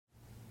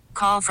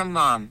call from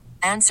mom.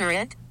 Answer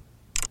it.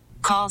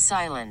 Call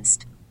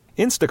silenced.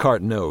 Instacart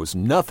knows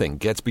nothing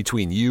gets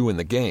between you and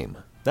the game.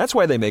 That's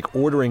why they make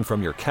ordering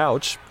from your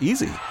couch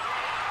easy.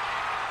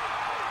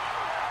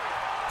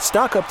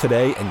 Stock up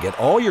today and get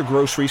all your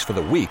groceries for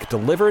the week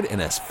delivered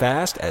in as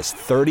fast as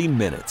 30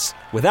 minutes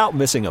without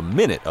missing a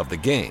minute of the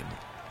game.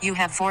 You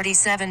have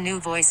 47 new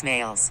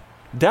voicemails.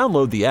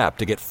 Download the app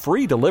to get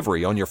free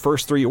delivery on your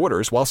first 3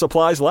 orders while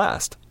supplies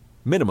last.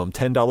 Minimum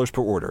 $10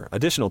 per order.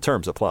 Additional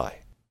terms apply.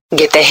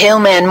 Get the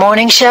Hillman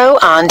Morning Show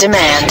on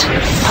demand.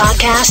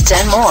 Podcasts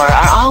and more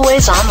are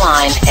always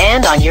online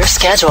and on your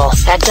schedule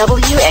at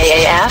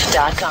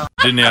WAAF.com.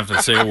 Didn't have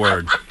to say a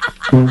word.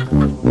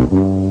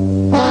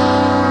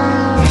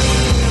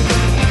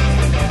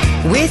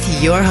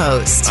 With your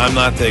host, I'm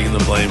not taking the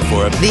blame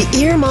for it. the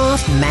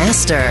Earmuff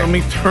Master, Let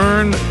me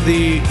turn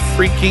the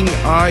freaking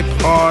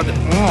iPod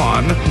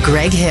on.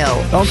 Greg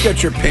Hill. Don't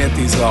get your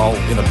panties all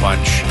in a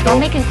bunch. We're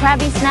making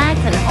Krabby snacks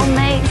and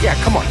homemade. Yeah,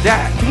 come on,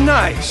 Dad.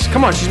 Nice.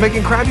 Come on, she's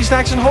making Krabby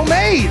snacks and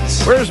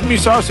homemades. Where's me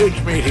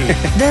sausage meat?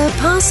 The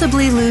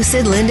possibly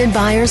lucid Lyndon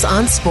Byers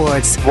on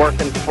sports.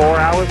 Working 4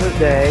 hours a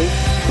day,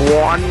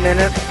 1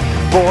 minute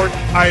sport.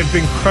 I have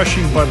been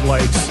crushing Bud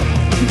Lights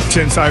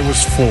since I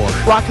was 4.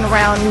 Walking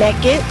around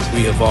naked.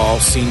 We have all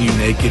seen you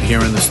naked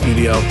here in the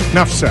studio.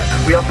 Enough said.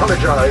 We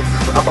apologize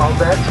about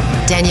that.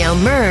 Danielle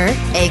Murr,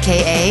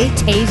 a.k.a.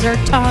 Taser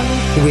tongue.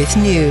 With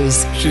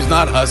news. She's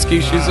not husky.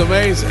 She's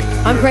amazing.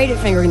 I'm great at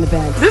fingering the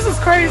bed. This is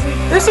crazy.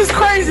 This is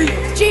crazy.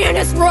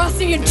 Janice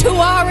Rossi in 2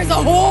 hours, a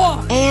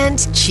whore. And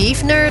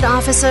Chief Nerd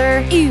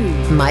Officer,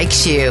 Mike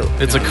Shue.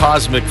 It's a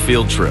cosmic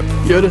field trip.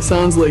 Yoda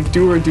sounds like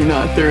do or do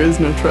not. There is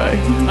no try.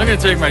 I'm going to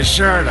take my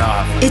shirt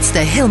off. It's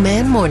the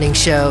Hillman Morning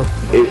Show.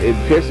 It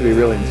appears to be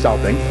really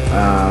insulting,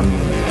 and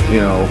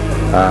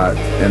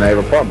I have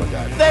a problem with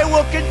that. They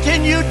will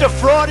continue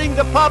defrauding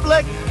the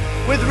public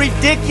with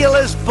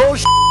ridiculous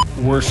bullshit.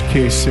 Worst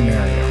case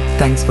scenario.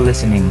 Thanks for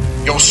listening.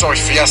 Yo soy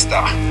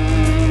fiesta.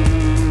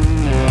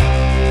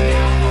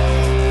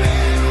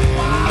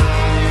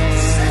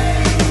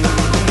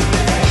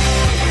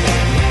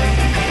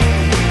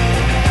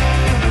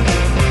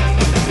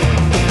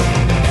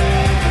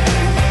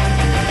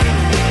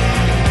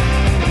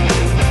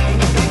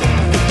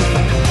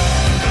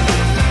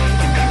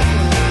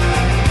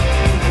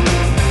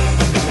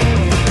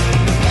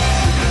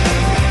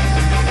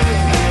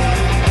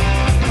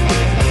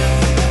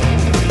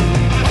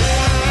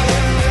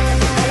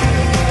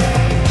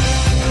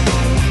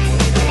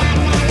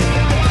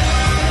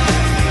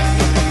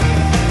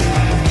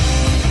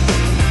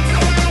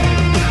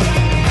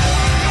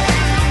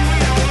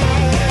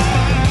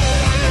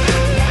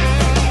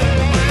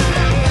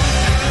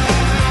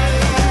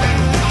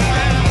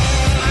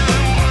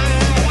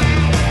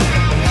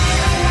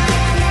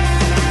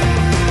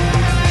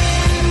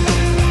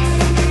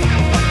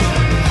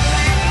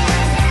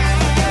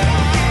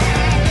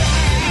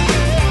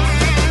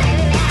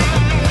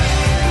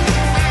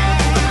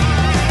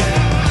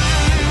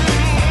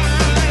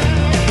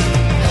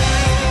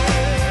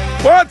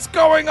 What's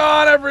going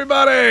on,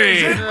 everybody?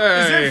 Is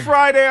it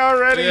Friday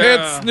already?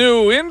 It's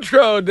new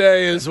intro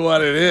day is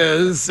what it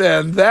is,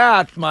 and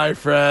that, my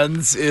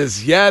friends,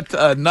 is yet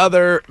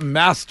another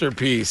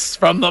masterpiece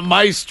from the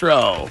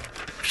maestro.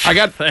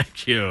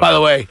 Thank you. By the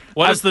way,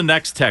 What does the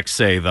next text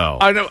say, though?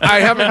 I know I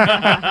haven't.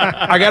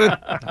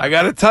 I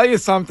gotta tell you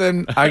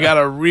something. I got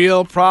a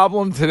real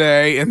problem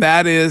today, and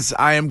that is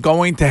I am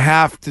going to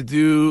have to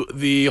do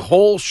the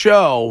whole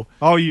show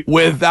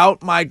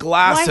without my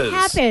glasses.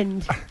 What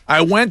happened?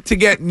 I went to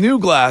get new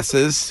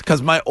glasses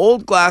because my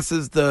old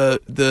glasses, the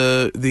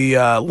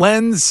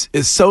lens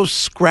is so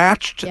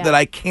scratched that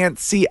I can't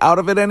see out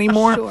of it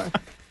anymore. Sure.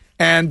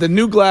 And the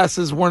new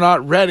glasses were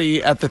not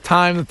ready at the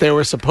time that they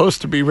were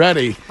supposed to be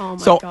ready. Oh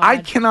my so God. I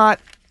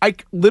cannot. I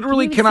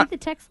literally Can you cannot. see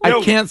the text I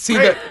line? can't see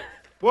Hey, the.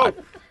 Whoa,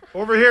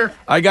 over here.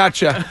 I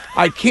gotcha.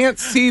 I can't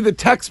see the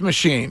text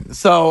machine,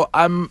 so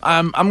I'm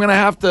gonna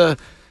have to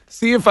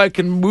see if I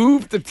can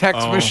move the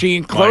text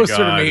machine my closer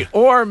to God. me,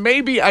 or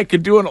maybe I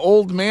could do an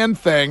old man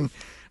thing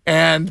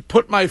and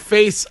put my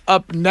face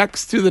up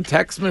next to the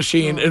text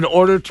machine in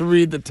order to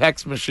read the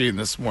text machine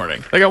this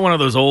morning. I got one of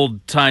those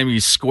old-timey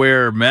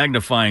square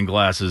magnifying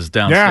glasses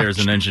downstairs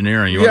in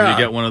engineering. You want me to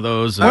get one of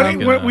those? Why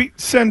don't we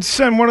send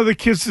one of the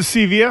kids to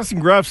CVS and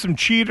grab some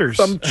cheaters?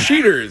 Some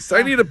cheaters.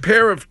 I need a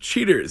pair of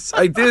cheaters.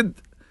 I did.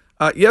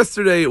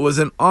 Yesterday, it was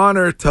an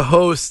honor to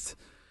host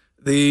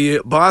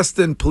the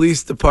Boston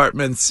Police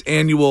Department's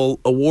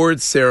annual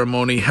awards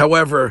ceremony.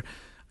 However,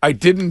 I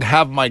didn't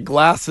have my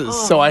glasses,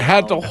 so I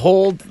had to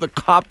hold the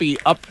copy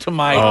up to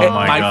my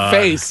God.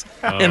 face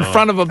in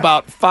front of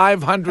about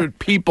 500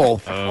 people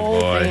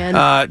Oh, boy.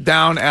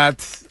 down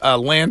at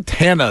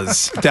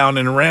Lantana's down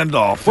in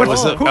Randolph. It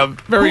was a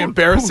very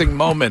embarrassing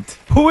moment.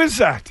 Who is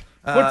that?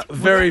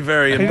 Very,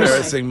 very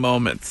embarrassing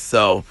moment.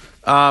 So,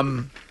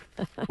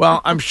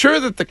 Well, I'm sure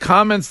that the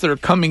comments that are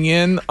coming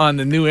in on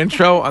the new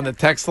intro on the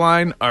text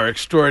line are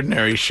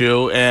extraordinary,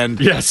 Shu. And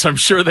yes, I'm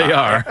sure they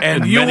are.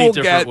 And in many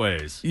different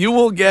ways. You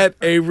will get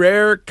a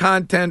rare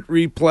content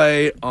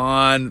replay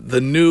on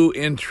the new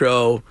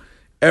intro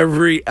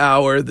every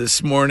hour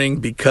this morning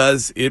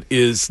because it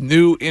is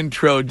new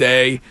intro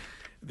day,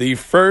 the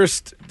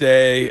first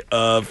day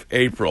of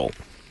April.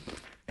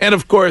 And,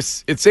 of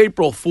course, it's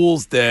April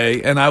Fool's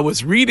Day, and I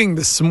was reading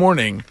this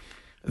morning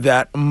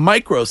that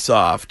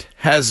Microsoft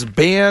has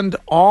banned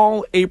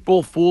all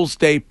April Fool's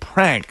Day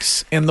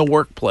pranks in the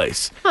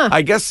workplace. Huh.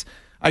 I guess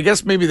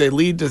maybe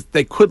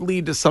they could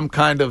lead to some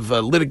kind of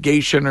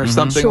litigation or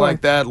something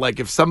like that.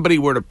 Like if somebody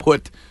were to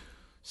put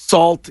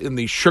salt in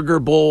the sugar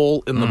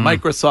bowl in the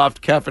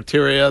Microsoft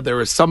cafeteria, there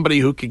was somebody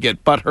who could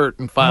get butthurt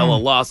and file a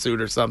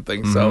lawsuit or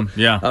something. So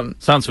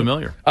sounds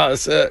familiar.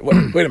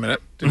 Wait a minute.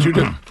 Did you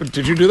do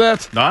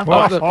that? No.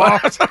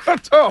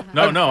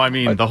 I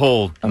mean the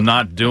whole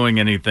not doing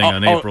anything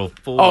on April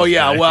Fool's Day. Oh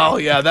yeah, well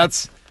yeah,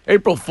 that's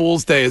April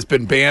Fool's Day has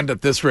been banned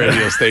at this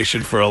radio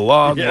station for a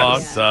long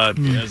time.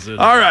 Yes,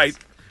 all right.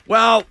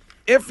 Well,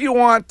 if you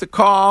want to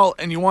call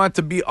and you want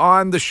to be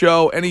on the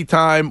show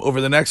anytime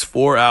over the next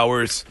 4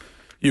 hours,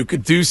 you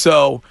could do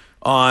so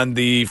on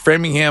the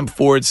Framingham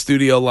Ford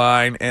studio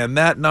line, and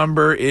that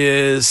number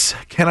is,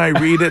 can I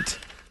read it?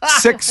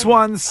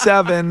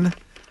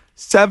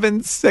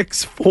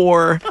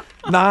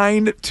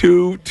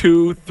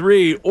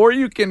 617-764-9223. Or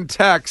you can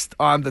text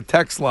on the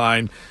text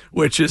line,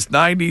 which is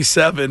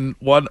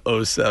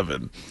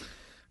 97107.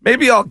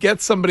 Maybe I'll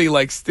get somebody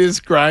like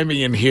Stiz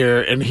Grimy in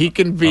here, and he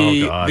can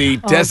be the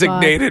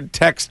designated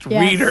text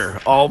reader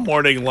all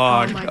morning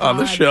long on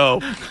the show.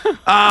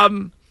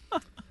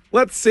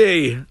 Let's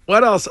see.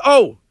 What else?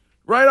 Oh,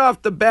 right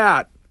off the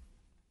bat,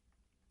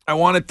 I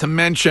wanted to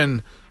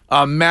mention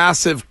a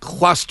massive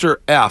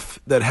cluster F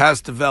that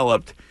has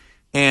developed,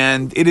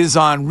 and it is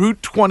on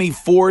Route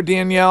 24,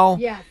 Danielle.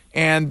 Yes.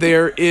 And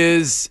there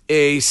is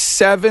a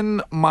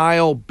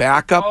 7-mile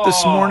backup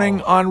this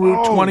morning on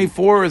Route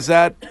 24. Is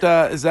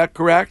that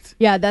correct?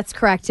 Yeah, that's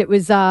correct. It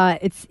was.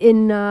 It's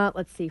in.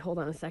 Let's see. Hold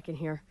on a second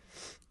here.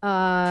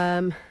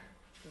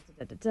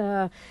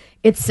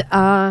 It's.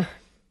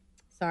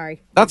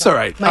 Sorry. That's all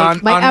right.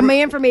 My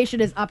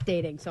information is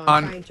updating, so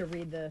I'm trying to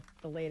read the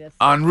latest.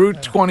 On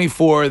Route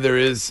 24, there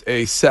is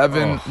a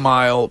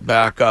 7-mile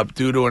backup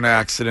due to an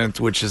accident,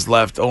 which has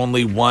left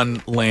only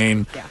one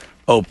lane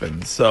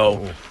open.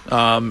 So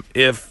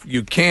if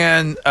you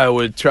can, I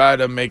would try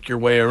to make your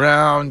way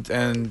around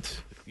and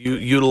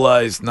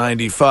utilize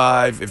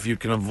 95 if you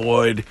can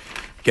avoid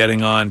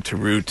getting on to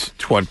Route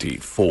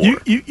 24.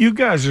 You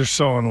guys are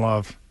so in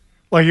love.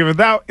 Like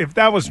if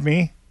that was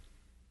me,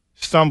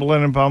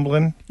 stumbling and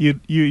bumbling,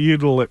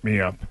 you'd lit me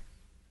up.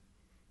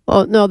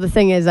 Well, no, the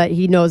thing is that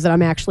he knows that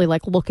I'm actually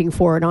like looking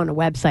for it on a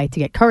website to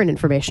get current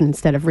information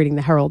instead of reading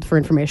the Herald for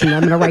information. I'm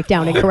going to write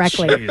down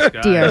incorrectly.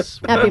 Dear.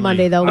 Happy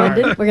Monday, though,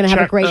 Lyndon. We're going to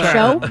have a great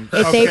show.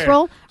 It's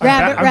April.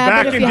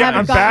 Rabbit, if you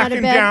haven't gotten out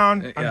of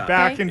bed. I'm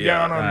backing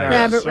down on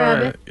that.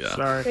 Rabbit. Yeah.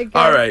 Sorry.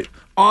 All right.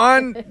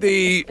 On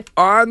the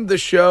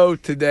show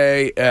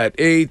today at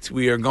 8,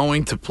 we are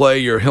going to play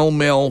your Hill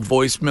Mail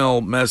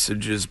voicemail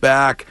messages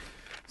back.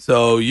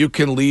 So you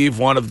can leave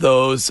one of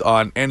those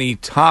on any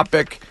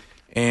topic.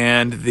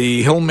 And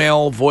the Hill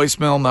Mail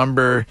voicemail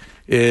number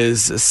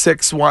is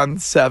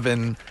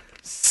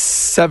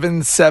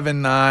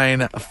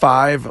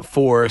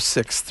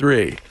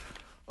 617-779-5463.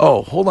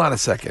 Oh, hold on a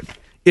second.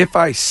 If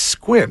I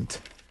squint,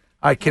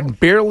 I can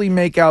barely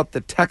make out the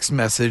text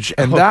message,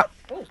 and that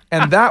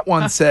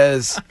one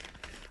says,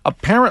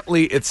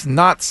 apparently it's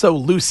not so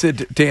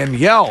lucid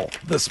Danielle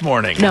this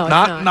morning. No,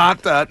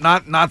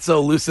 it's not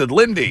so lucid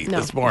Lindy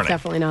this morning. It's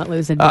definitely not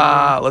lucid.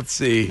 Let's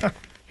see.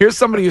 Here's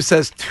somebody who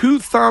says 2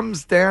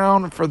 thumbs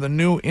down for the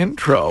new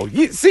intro.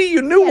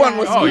 You knew one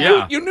was.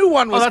 You knew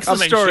one was. Well, that's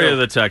coming, the story Shu. of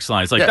the text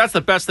line. It's like that's the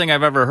best thing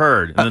I've ever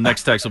heard. And the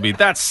next text will be,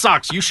 "That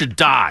sucks. You should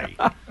die."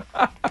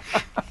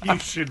 You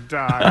should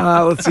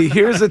die. Let's see.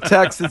 Here's a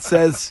text that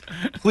says,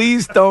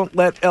 "Please don't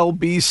let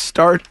LB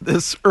start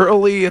this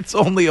early. It's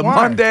only a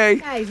Monday."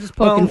 Yeah, he's just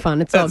poking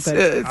fun. It's all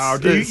good.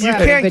 You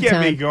can't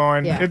get me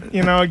going.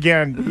 Yeah.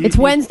 Again. It's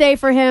Wednesday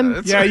for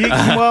him.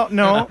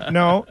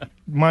 No.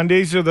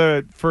 Mondays are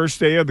the first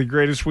day of the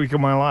greatest week of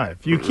my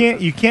life. You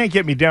can't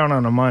get me down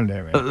on a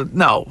Monday, man.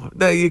 No,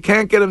 you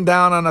can't get him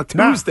down on a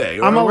Tuesday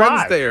or I'm a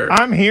alive. Wednesday.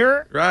 I'm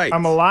here. Right.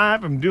 I'm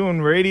alive. I'm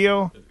doing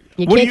radio.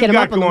 You what can't do you get him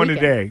got up on the going weekend.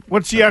 today?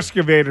 What's the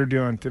excavator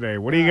doing today?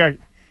 What do you got?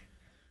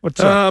 What's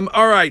up?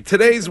 All right.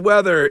 Today's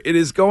weather, it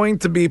is going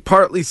to be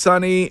partly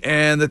sunny,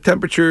 and the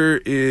temperature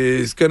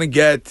is going to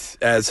get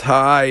as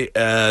high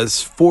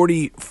as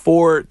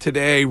 44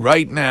 today.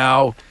 Right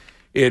now,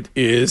 it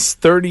is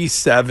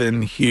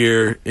 37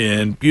 here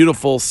in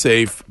beautiful,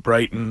 safe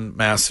Brighton,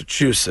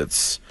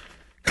 Massachusetts.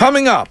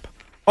 Coming up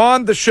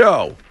on the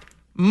show,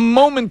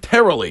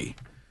 momentarily,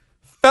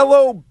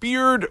 fellow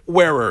beard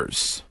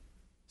wearers.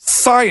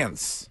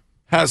 Science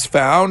has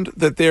found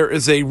that there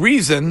is a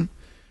reason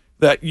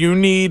that you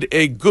need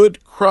a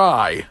good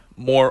cry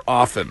more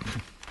often.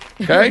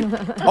 Okay?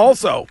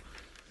 Also,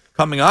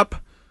 coming up,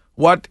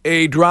 what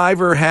a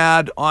driver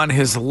had on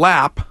his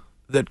lap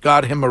that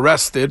got him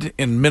arrested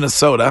in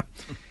Minnesota,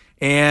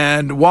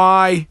 and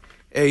why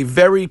a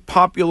very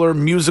popular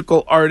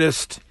musical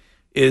artist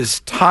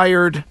is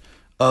tired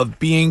of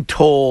being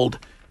told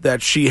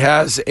that she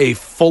has a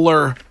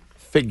fuller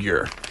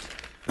figure.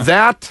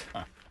 That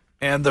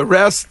and the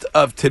rest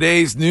of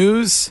today's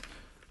news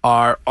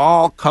are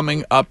all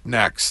coming up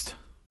next.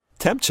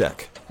 Temp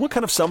check. What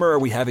kind of summer are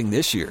we having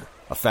this year?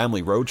 A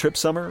family road trip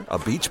summer? A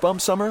beach bum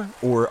summer?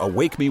 Or a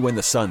wake me when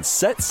the sun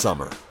sets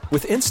summer?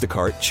 With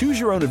Instacart, choose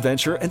your own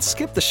adventure and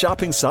skip the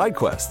shopping side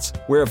quests.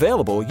 Where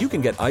available, you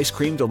can get ice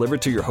cream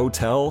delivered to your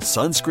hotel,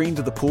 sunscreen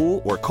to the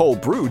pool, or cold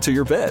brew to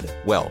your bed.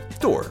 Well,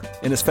 door.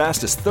 In as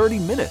fast as 30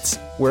 minutes.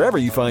 Wherever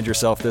you find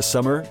yourself this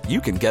summer,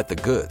 you can get the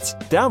goods.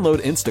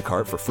 Download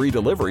Instacart for free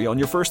delivery on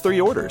your first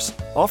 3 orders.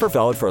 Offer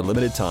valid for a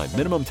limited time.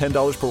 Minimum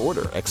 $10 per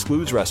order.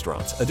 Excludes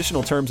restaurants.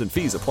 Additional terms and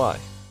fees apply.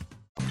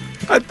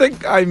 I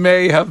think I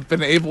may have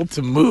been able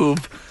to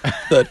move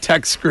the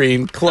text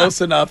screen close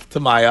enough to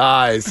my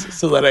eyes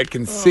so that I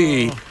can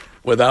see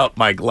without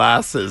my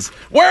glasses.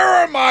 Where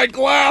are my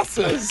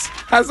glasses?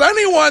 Has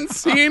anyone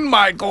seen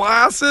my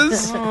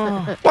glasses?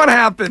 What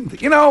happened?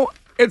 You know,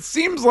 it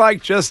seems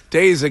like just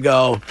days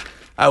ago,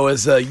 I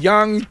was a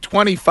young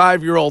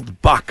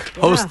 25-year-old buck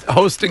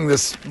hosting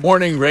this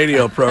morning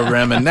radio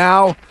program, and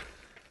now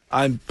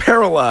I'm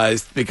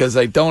paralyzed because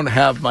I don't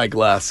have my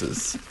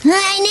glasses.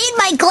 I need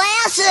my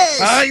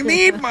glasses! I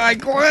need my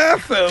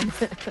glasses!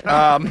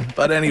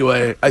 But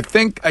anyway, I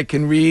think I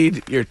can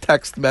read your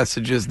text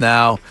messages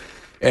now,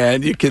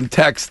 and you can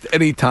text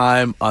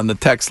anytime on the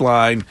text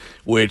line,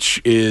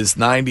 which is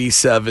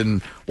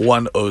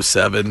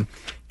 97107.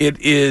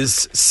 It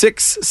is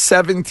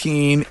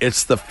 6:17.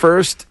 It's the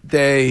first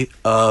day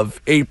of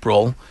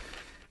April,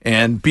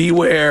 and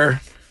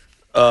beware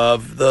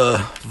of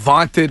the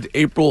vaunted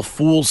April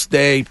Fool's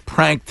Day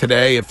prank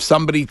today. If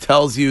somebody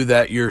tells you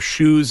that your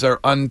shoes are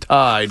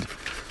untied,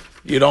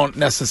 you don't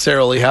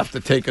necessarily have to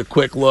take a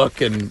quick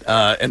look and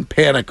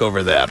panic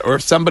over that. Or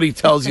if somebody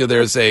tells you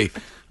there's a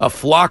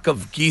flock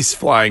of geese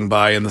flying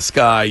by in the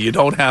sky, you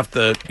don't have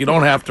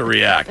to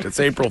react. It's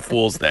April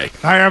Fool's Day.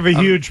 I have a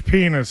huge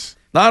penis.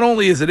 Not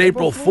only is it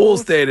April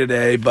Fool's Day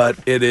today, but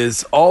it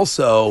is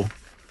also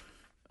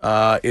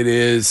it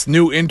is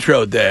new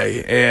intro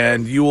day,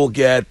 and you will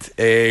get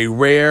a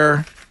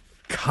rare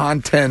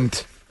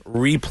content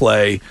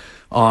replay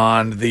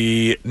on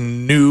the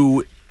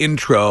new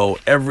intro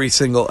every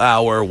single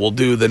hour. We'll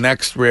do the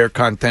next rare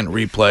content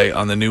replay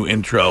on the new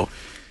intro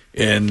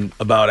in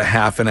about a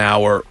half an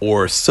hour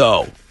or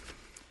so.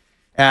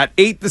 At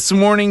 8 this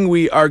morning,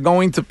 we are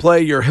going to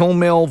play your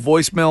Hillmail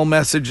voicemail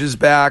messages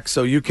back,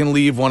 so you can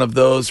leave one of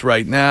those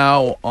right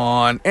now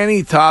on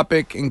any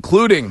topic,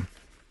 including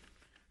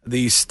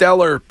the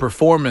stellar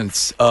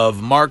performance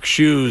of Mark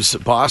Shue's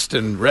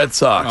Boston Red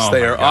Sox.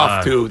 They are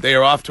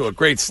off to a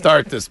great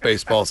start this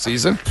baseball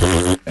season.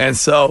 And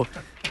so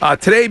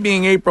today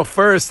being April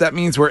 1st, that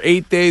means we're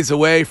 8 days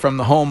away from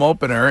the home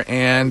opener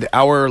and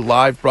our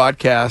live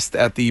broadcast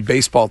at the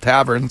Baseball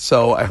Tavern.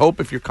 So I hope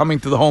if you're coming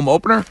to the home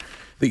opener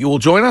that you will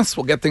join us.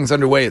 We'll get things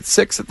underway at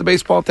 6 at the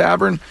Baseball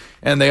Tavern,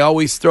 and they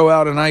always throw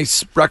out a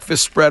nice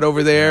breakfast spread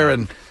over there,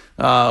 and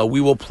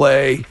we will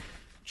play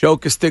Joe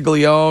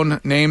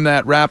Castiglione, Name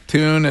That Rap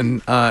Tune,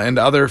 and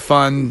other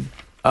fun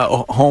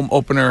home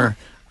opener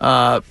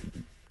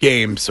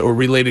games or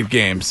related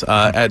games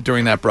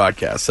during that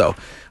broadcast. So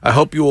I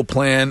hope you will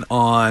plan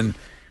on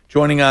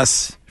joining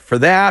us for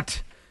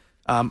that.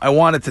 I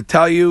wanted to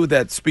tell you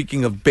that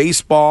speaking of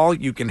baseball,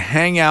 you can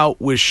hang out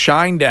with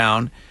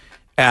Shinedown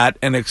at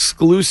an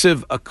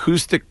exclusive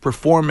acoustic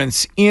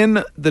performance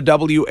in the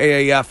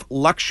WAAF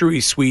Luxury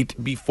Suite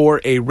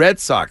before a Red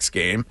Sox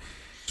game.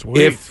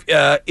 Sweet.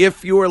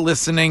 If you are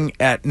listening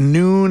at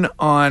noon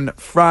on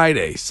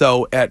Friday,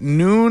 so at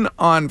noon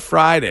on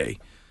Friday,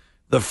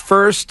 the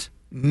first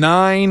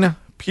 9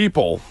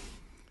 people,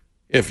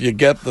 if you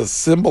get the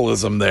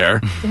symbolism there,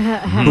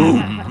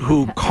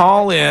 who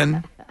call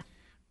in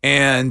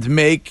and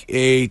make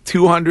a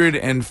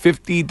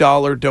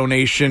 $250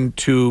 donation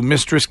to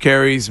Mistress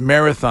Carrie's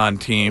marathon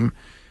team,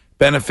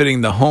 benefiting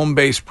the home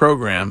base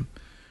program,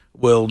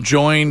 will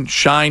join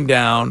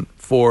Shinedown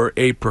for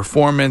a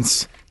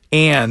performance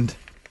and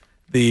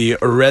the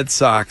Red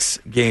Sox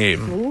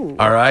game. Ooh.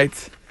 All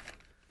right?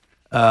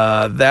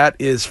 That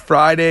is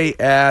Friday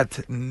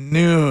at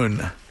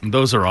noon.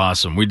 Those are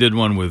awesome. We did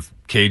one with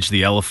Cage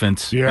the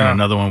Elephant and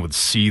another one with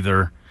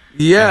Seether.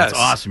 Yes. And it's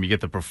awesome. You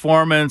get the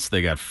performance.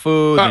 They got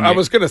food. I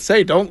was going to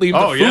say, don't leave the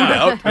food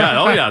out.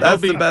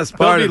 That's the best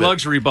part. There'll be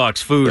luxury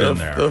box food in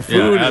there. The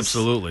food is,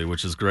 absolutely,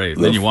 which is great.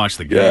 Then you watch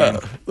the game. Yeah,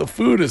 the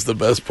food is the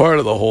best part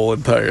of the whole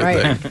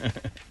entire thing.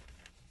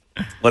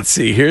 Let's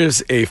see.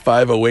 Here's a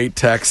 508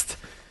 text,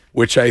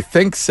 which I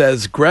think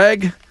says,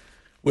 Greg,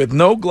 With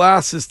no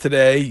glasses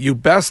today, you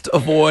best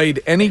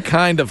avoid any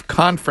kind of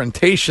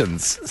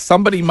confrontations.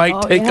 Somebody might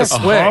take a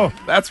swing. Oh.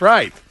 That's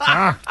right.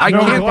 No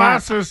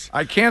glasses.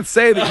 I can't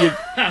say that you.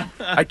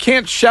 I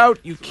can't shout.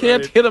 You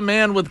can't hit a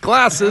man with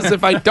glasses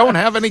if I don't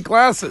have any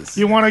glasses.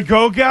 You want to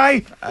go,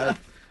 guy?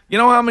 You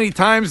know how many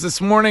times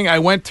this morning I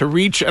went to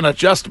reach and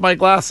adjust my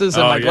glasses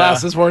and my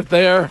glasses weren't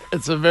there?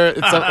 It's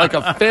like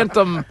a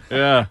phantom,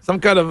 some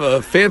kind of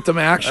a phantom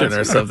action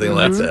or something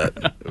like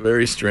that.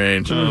 Very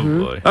strange. Oh,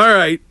 boy. All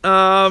right.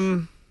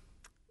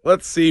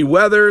 Let's see.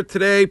 Weather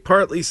today,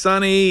 partly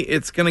sunny.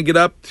 It's going to get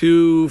up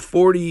to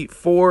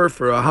 44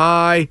 for a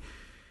high.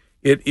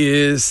 It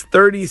is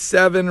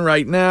 37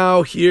 right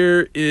now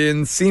here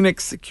in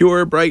scenic,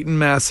 secure Brighton,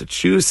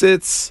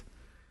 Massachusetts.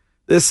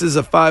 This is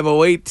a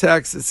 508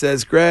 text that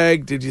says,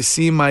 Greg, did you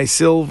see my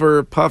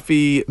silver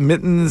puffy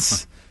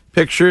mittens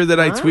picture that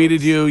I tweeted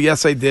you?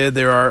 Yes, I did.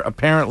 There are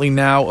apparently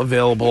now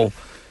available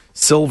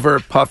silver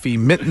puffy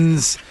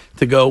mittens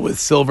to go with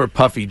silver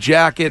puffy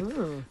jacket.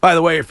 By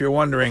the way, if you're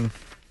wondering,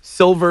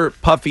 silver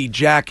puffy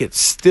jacket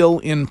still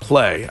in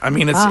play. I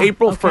mean, it's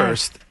April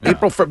 1st.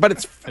 April 1st, but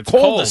it's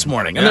cold this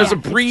morning, and there's a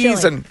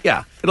breeze, and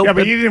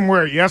but you didn't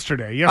wear it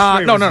yesterday.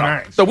 Yesterday was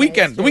nice. The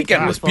weekend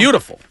was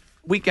beautiful.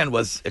 Weekend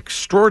was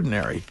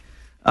extraordinary.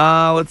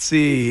 Let's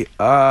see.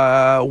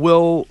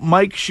 Will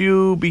Mike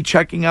Shue be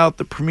checking out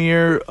the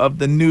premiere of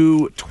the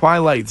new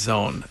Twilight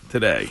Zone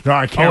today? No,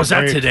 I can't. Oh, is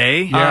that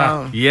today?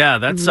 Yeah.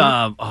 That's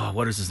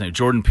what is his name?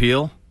 Jordan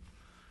Peele.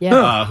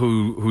 Yeah.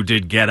 Who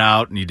did Get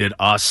Out and he did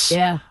Us.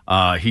 Yeah.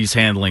 He's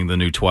handling the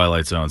new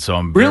Twilight Zone. So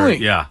I'm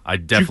I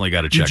definitely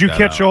got to check that out. Did you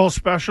catch the whole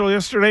special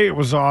yesterday? It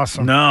was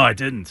awesome. No, I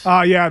didn't.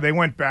 Yeah, they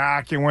went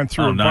back and went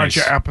through a bunch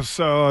of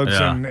episodes,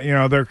 and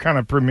they're kind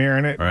of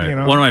premiering it. Right. You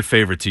know? One of my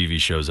favorite TV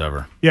shows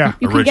ever. Yeah,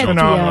 you can get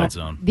Twilight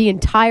Zone. The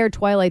entire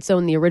Twilight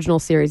Zone, the original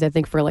series, I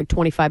think for like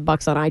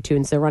 $25 on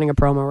iTunes. They're running a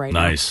promo right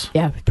now. Nice.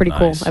 Yeah, pretty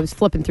cool. I was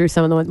flipping through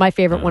some of the ones. My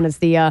favorite one is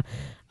the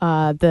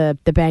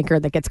banker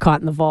that gets caught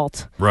in the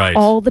vault. Right.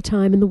 All the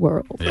time in the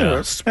world.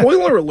 Yeah.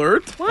 Spoiler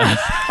alert. What?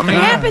 I mean,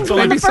 it happens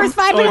within the first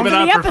 5 minutes of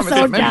the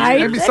episode,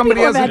 guys. Maybe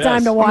somebody hasn't had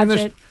time to watch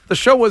it. The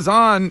show was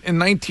on in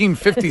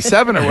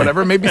 1957 or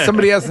whatever. Maybe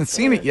somebody hasn't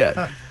seen it yet.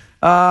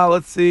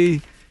 Let's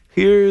see.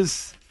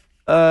 Here's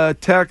a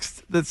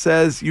text that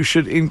says you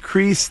should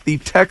increase the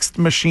text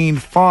machine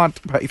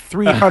font by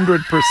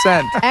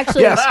 300%.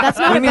 Actually, that's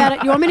not a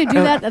bad. You want me to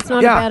do that? That's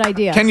not a bad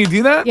idea. Can you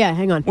do that? Yeah,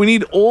 hang on. We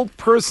need old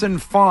person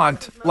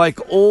font, like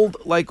old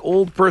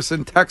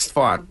person text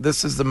font.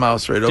 This is the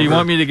mouse right over. Do you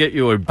want me to get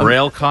you a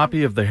Braille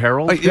copy of the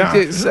Herald? Are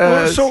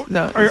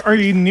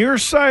you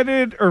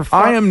nearsighted or?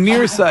 I am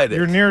nearsighted.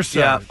 You're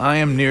nearsighted. Yeah, I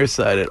am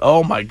nearsighted.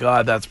 Oh my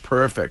God, that's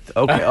perfect.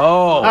 Okay.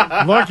 Oh,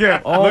 look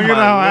at how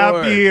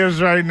happy he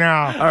is right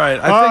now. All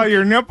right.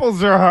 Your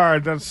nipples are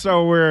hard. That's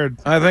so weird.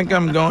 I think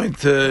I'm going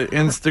to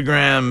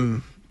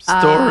Instagram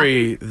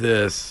story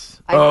this.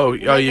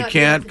 You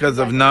can't because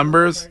of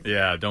numbers?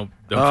 Yeah, don't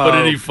put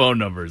any phone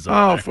numbers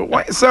on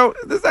there. So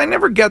I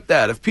never get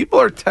that. If people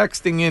are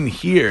texting in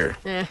here,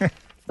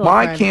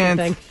 why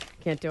can't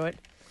do it?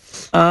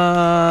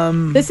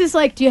 This is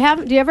like, do you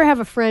ever have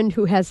a friend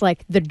who has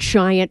like the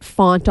giant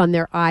font on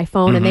their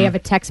iPhone and they have a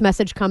text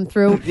message come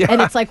through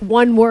and it's like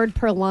one word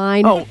per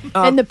line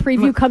and the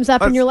preview comes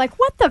up and you're like,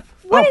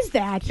 what is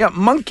that? Yeah,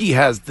 Monkey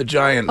has the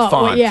giant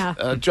font.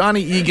 Well,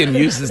 Johnny Egan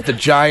uses the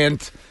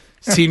giant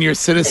senior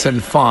citizen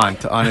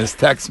font on his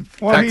text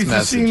he's messages.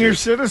 a senior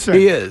citizen.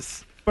 He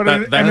is. But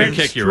an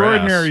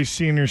extraordinary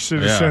senior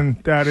citizen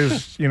that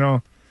is,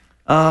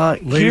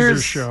 laser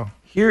show.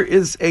 Here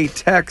is a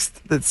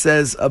text that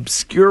says,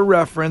 obscure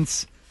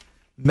reference,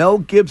 Mel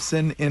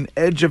Gibson in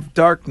Edge of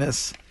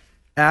Darkness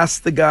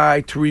asked the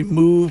guy to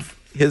remove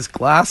his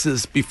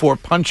glasses before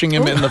punching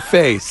him in the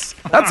face.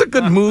 That's a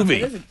good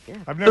movie.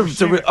 I've never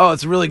seen it. Oh,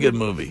 it's a really good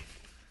movie.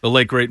 The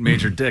late, great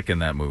Major Dick in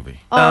that movie.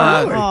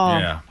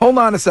 Yeah. Hold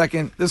on a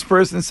second. This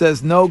person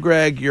says, no,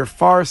 Greg, you're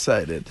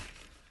farsighted.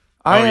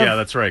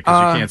 That's right,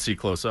 because you can't see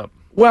close up.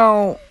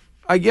 Well,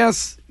 I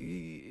guess...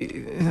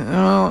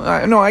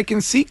 No, I can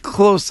see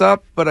close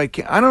up, but I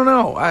can't. I don't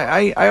know.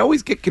 I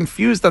always get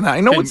confused on that. I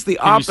know it's the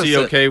opposite. Can you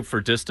see okay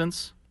for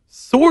distance?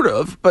 Sort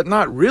of, but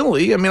not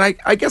really. I mean,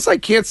 I guess I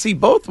can't see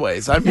both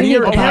ways. I'm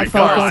near and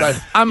far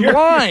side. I'm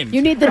blind.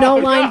 You need the no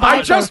line bifocal.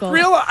 I just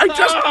realized.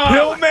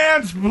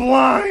 Pillman's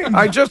blind.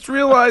 I just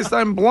realized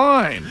I'm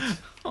blind.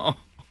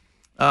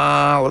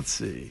 Let's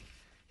see.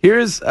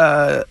 Here's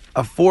a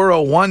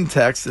 401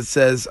 text that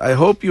says, I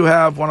hope you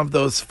have one of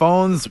those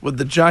phones with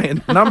the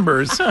giant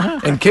numbers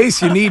in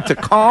case you need to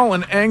call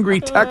an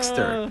angry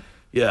texter.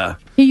 Yeah.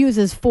 He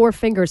uses 4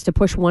 fingers to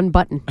push one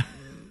button.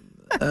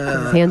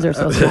 His hands are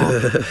so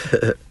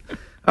small.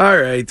 All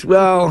right.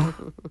 Well,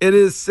 it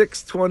is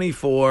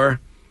 6:24,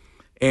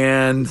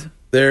 and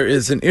there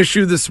is an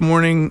issue this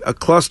morning, a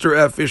cluster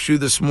F issue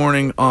this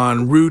morning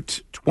on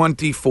Route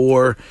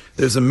 24.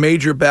 There's a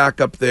major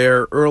backup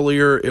there.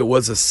 Earlier, it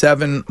was a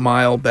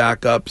 7-mile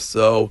backup,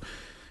 so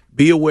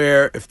be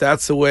aware if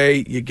that's the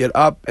way you get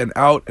up and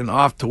out and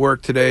off to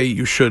work today,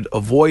 you should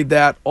avoid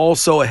that.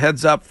 Also, a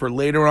heads up for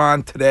later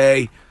on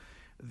today,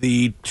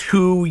 The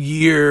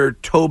 2-year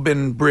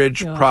Tobin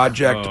Bridge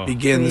project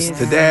begins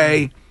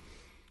today,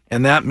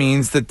 and that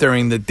means that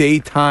during the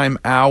daytime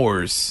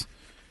hours,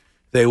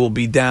 they will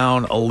be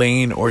down a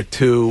lane or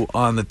two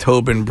on the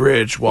Tobin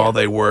Bridge while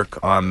they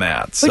work on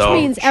that. Which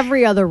means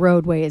every other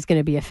roadway is going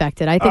to be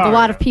affected. I think a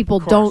lot of people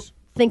don't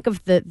think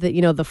of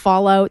the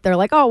fallout. They're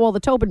like, oh, well,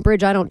 the Tobin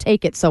Bridge, I don't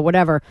take it, so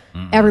whatever.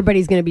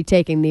 Everybody's going to be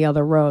taking the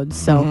other roads.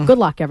 So good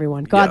luck,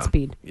 everyone.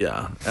 Godspeed.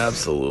 Yeah,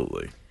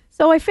 absolutely.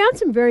 So I found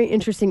some very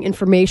interesting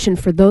information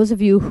for those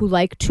of you who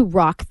like to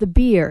rock the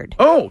beard.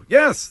 Oh,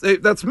 yes.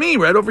 That's me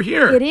right over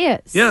here. It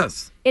is.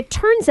 Yes. It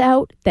turns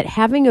out that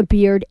having a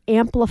beard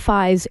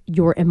amplifies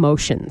your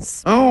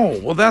emotions. Oh,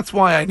 well, that's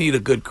why I need a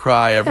good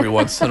cry every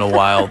once in a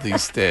while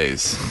these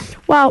days.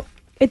 Well,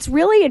 it's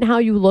really in how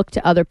you look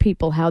to other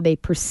people, how they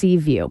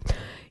perceive you.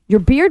 Your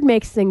beard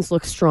makes things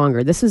look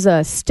stronger. This is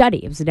a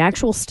study. It was an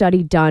actual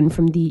study done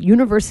from the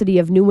University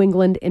of New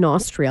England in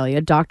Australia.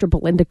 Dr.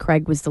 Belinda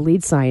Craig was the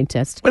lead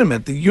scientist. Wait a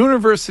minute. The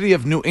University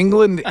of New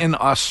England in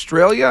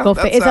Australia?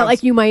 Is that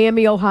like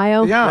Miami,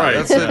 Ohio? Yeah, Right.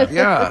 That's it.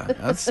 Yeah,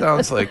 that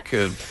sounds like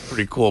a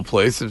pretty cool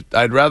place.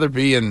 I'd rather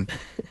be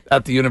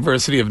at the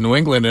University of New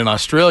England in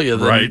Australia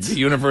than the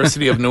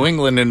University of New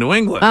England in New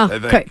England. I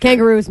think.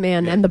 Kangaroos,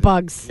 man, and the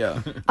bugs.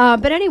 Yeah.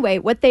 But anyway,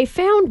 what they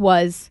found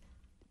was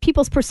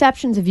people's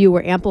perceptions of you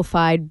were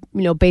amplified,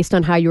 based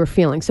on how you were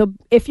feeling. So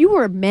if you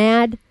were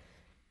mad,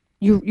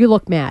 you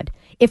look mad.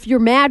 If you're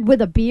mad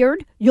with a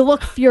beard, you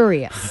look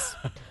furious.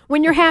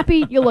 When you're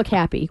happy, you look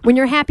happy. When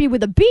you're happy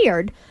with a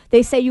beard,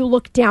 they say you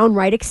look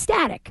downright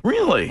ecstatic.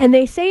 Really? And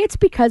they say it's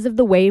because of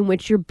the way in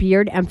which your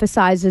beard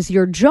emphasizes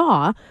your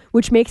jaw,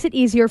 which makes it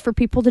easier for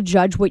people to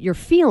judge what you're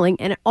feeling,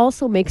 and it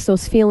also makes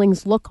those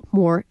feelings look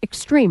more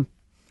extreme.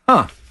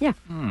 Huh. Yeah.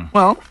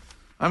 Well,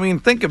 I mean,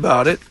 think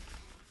about it.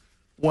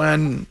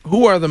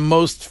 Who are the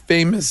most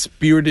famous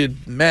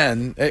bearded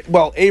men?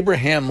 Well,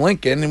 Abraham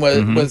Lincoln,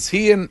 was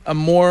he a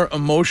more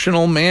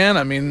emotional man?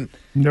 I mean,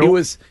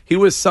 nope. he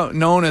was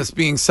known as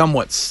being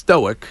somewhat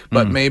stoic,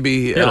 but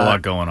maybe he had a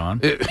lot going on.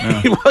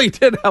 Well, he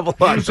did have a lot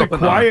going on. He was a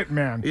quiet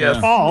man.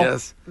 Yes, Tall.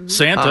 yes.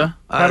 Santa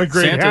had a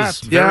great Santa's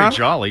hat. very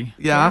jolly.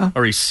 Yeah,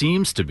 or he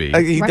seems to be.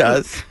 He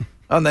does.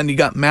 And then you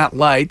got Matt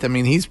Light. I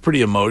mean, he's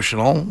pretty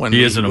emotional.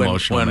 He is an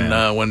emotional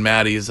man. When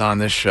Matty is on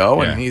this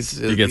show, and he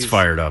gets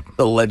fired up.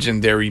 The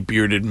legendary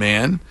bearded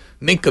man,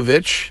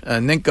 Ninkovich.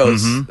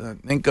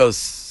 Ninko's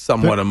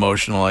somewhat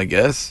emotional, I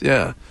guess.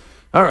 Yeah.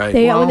 All right.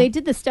 When they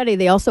did the study,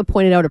 they also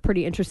pointed out a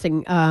pretty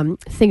interesting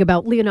thing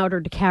about Leonardo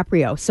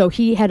DiCaprio. So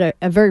he had a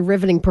very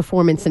riveting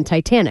performance in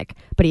Titanic,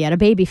 but he had a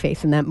baby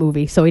face in that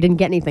movie, so he didn't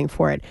get anything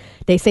for it.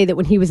 They say that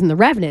when he was in The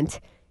Revenant,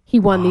 he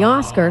won the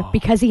Oscar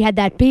because he had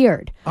that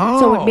beard.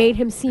 So it made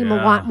him seem a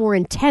lot more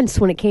intense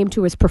when it came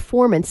to his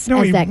performance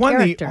as that character.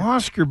 No, he won the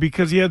Oscar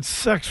because he had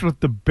sex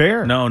with the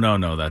bear. No,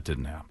 that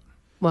didn't happen.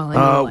 Well,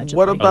 I mean,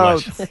 what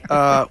about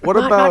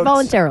not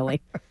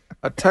voluntarily?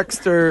 A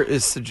texter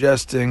is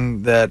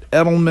suggesting that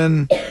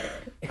Edelman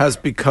has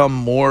become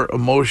more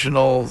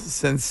emotional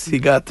since he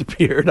got the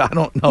beard. I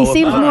don't know. He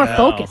seems more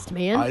focused,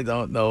 man. I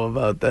don't know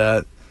about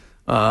that.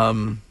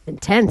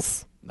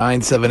 Intense.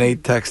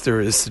 978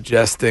 texter is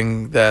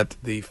suggesting that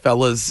the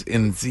fellas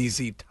in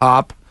ZZ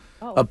Top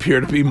appear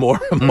to be more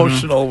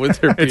emotional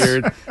with their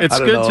beard. It's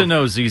good to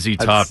know ZZ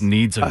Top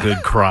needs a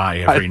good cry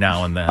every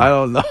now and then. I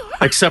don't know.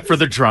 Except for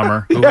the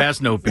drummer, who has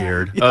no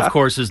beard. Yeah. Of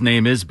course, his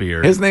name is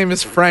Beard. His name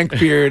is Frank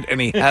Beard,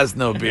 and he has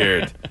no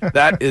beard.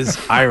 That is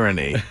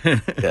irony.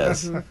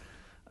 Yes.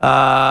 All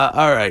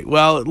right.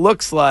 Well, it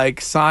looks like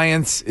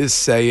science is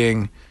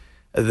saying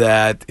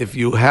that if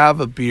you have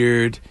a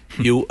beard,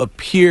 you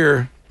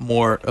appear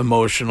more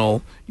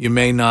emotional. You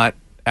may not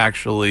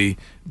actually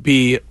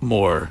be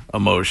more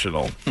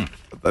emotional.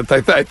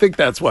 I think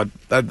that's what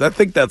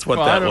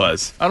that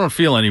was. I don't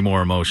feel any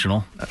more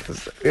emotional.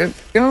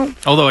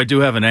 Although I do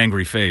have an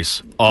angry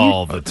face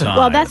all the time.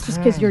 Well, that's just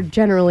because you're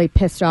generally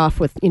pissed off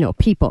with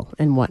people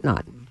and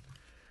whatnot.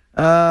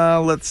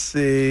 Let's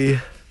see.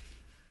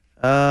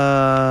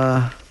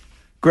 Greg,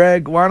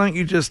 why don't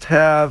you just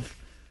have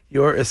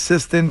your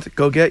assistant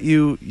go get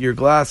you your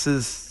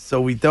glasses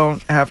so we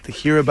don't have to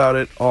hear about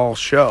it all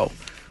show?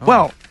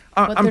 Well,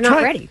 I'm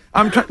not ready.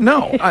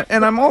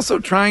 And I'm also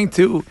trying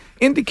to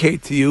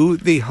indicate to you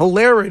the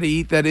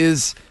hilarity that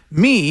is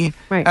me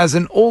as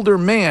an older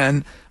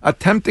man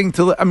attempting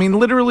to. I mean,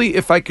 literally,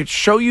 if I could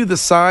show you the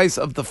size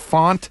of the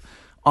font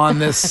on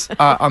this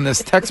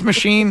text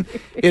machine,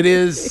 it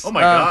is. Oh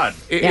my God!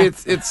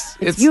 It's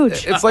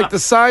huge. It's like the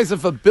size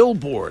of a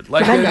billboard.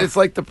 Like it's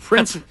like the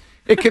print.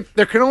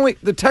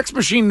 The text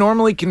machine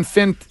normally can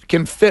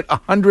fit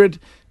 100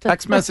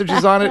 text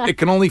messages on it. It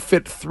can only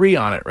fit 3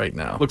 on it right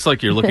now. Looks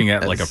like you're looking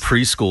at like a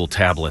preschool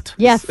tablet.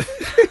 Yes.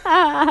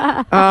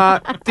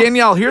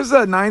 Danielle, here's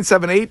a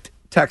 978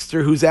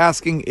 texter who's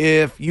asking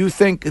if you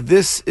think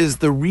this is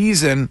the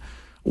reason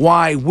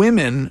why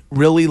women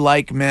really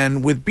like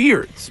men with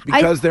beards,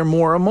 because they're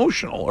more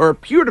emotional or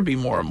appear to be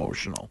more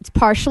emotional. It's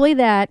partially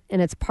that,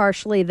 and it's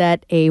partially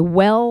that a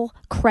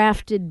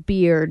well-crafted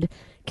beard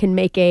can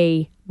make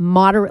a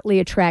moderately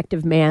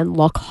attractive man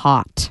look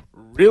hot.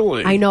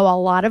 Really? I know a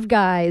lot of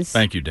guys.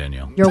 Thank you,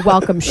 Danielle. You're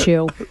welcome,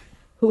 Shu.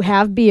 Who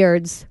have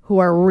beards, who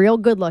are real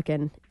good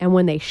looking, and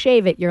when they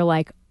shave it, you're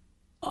like,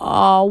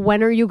 oh,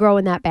 when are you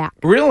growing that back?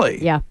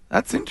 Really? Yeah.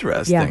 That's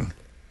interesting.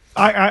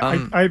 Yeah.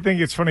 I think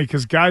it's funny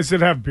because guys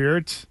that have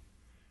beards,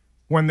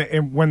 when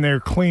they're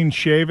clean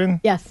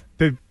shaven, yes,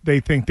 they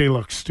think they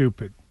look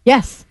stupid.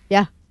 Yes.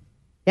 Yeah.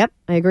 Yep.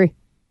 I agree.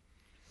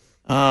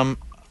 All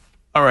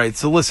right.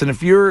 So listen,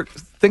 if you're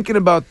thinking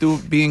about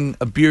being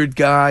a beard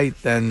guy,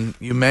 then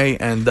you may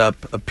end up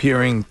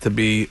appearing to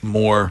be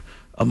more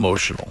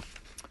emotional.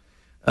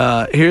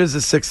 Here's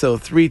a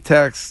 603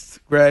 text.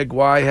 Greg,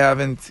 why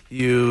haven't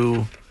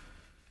you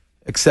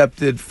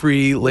accepted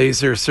free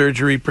laser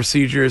surgery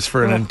procedures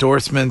for an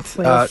endorsement?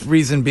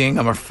 Reason being,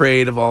 I'm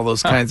afraid of all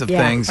those kinds of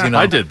things. You know,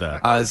 I did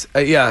that.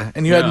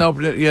 And you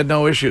had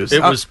no issues.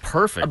 It was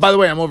perfect. By the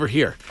way, I'm over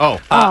here.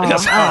 Well, might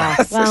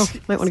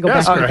want to go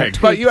back. Greg.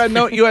 But you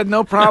had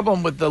no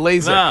problem with the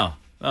laser. No.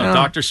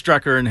 Dr.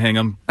 Strecker in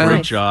Hingham,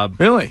 great job.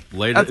 Really?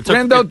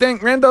 Rando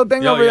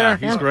Ding over there.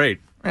 He's great.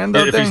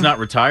 Rando if Ding. He's not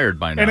retired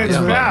by now. And it's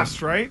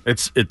fast, right?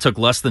 It took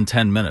less than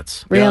 10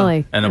 minutes.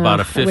 Really? And about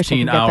a I wish I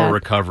could get 15-hour that.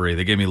 recovery.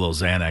 They gave me a little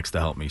Xanax to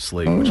help me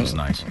sleep, which was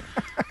nice.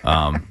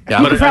 You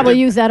could probably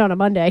use that on a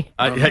Monday.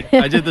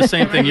 I did the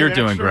same thing you're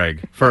doing,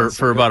 Greg.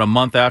 For about a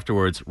month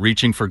afterwards,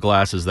 reaching for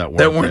glasses that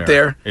weren't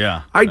there.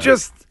 Yeah. I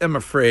just am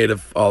afraid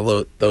of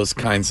all those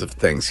kinds of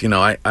things. You know,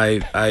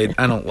 I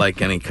don't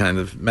like any kind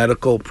of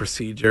medical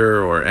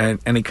procedure or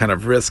any kind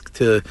of risk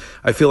to.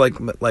 I feel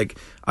like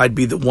I'd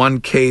be the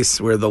one case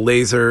where the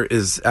laser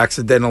is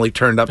accidentally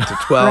turned up to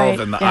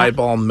 12 and the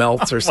eyeball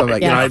melts or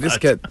something. You know, I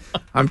just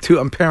I'm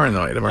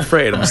paranoid. I'm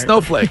afraid. I'm a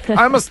snowflake.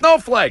 I'm a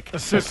snowflake.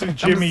 Assistant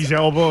Jimmy's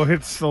elbow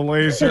hits the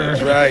laser.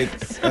 Right.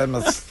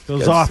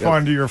 Goes off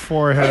onto your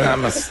forehead.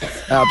 I'm an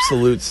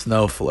absolute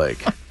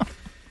snowflake.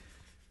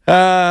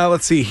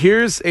 Let's see.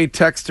 Here's a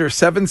texter,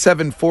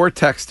 774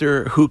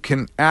 texter, who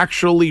can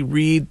actually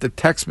read the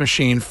text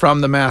machine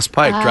from the Mass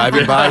Pike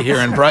driving by here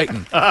in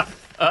Brighton.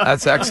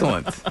 That's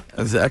excellent.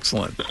 That's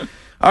excellent.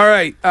 All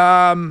right.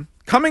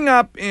 Coming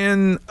up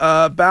in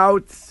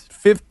about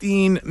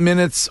 15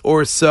 minutes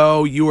or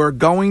so, you are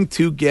going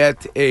to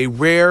get a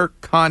rare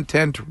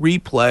content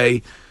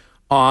replay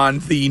on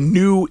the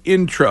new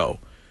intro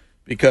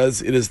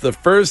because it is the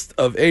 1st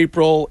of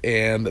April,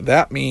 and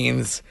that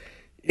means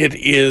it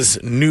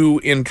is new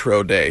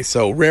intro day.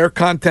 So rare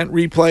content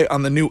replay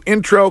on the new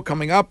intro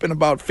coming up in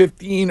about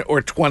 15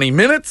 or 20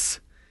 minutes.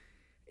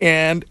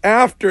 And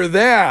after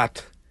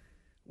that,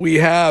 we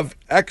have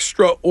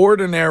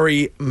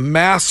extraordinary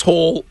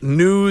masshole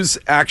news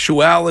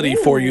actuality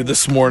for you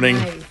this morning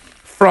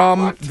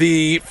from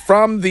the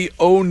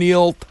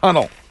O'Neill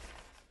Tunnel.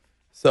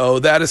 So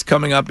that is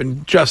coming up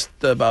in just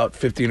about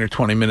 15 or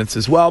 20 minutes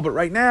as well. But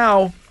right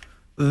now,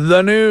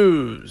 the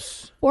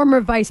news. Former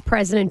Vice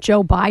President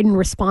Joe Biden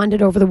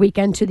responded over the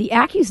weekend to the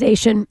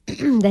accusation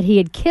that he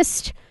had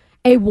kissed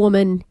a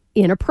woman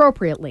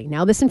inappropriately.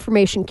 Now, this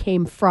information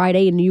came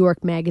Friday in New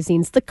York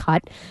Magazine's The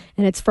Cut,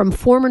 and it's from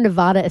former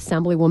Nevada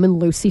Assemblywoman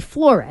Lucy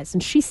Flores.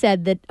 And she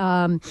said that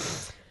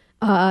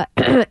at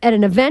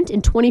an event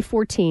in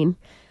 2014,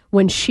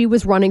 when she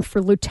was running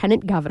for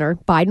lieutenant governor,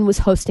 Biden was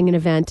hosting an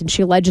event, and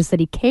she alleges that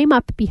he came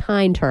up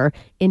behind her,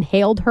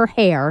 inhaled her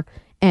hair,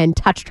 and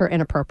touched her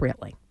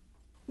inappropriately.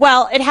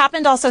 Well, it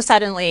happened also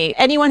suddenly.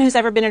 Anyone who's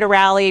ever been at a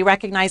rally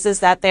recognizes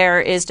that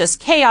there is just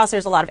chaos.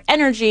 There's a lot of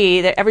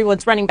energy, that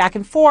everyone's running back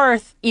and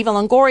forth. Eva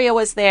Longoria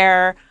was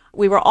there.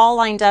 We were all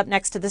lined up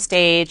next to the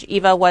stage.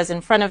 Eva was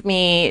in front of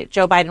me.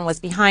 Joe Biden was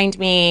behind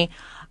me.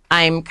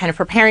 I'm kind of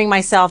preparing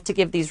myself to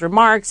give these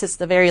remarks. It's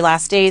the very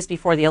last days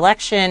before the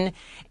election.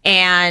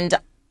 And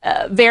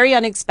very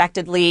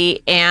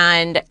unexpectedly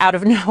and out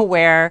of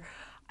nowhere,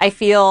 I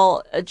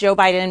feel Joe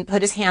Biden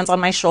put his hands on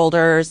my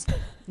shoulders,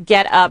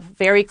 get up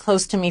very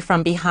close to me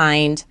from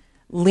behind,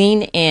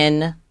 lean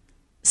in,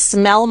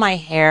 smell my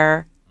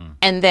hair,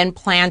 and then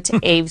plant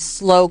a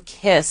slow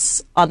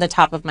kiss on the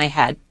top of my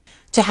head.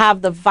 To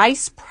have the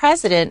Vice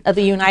President of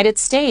the United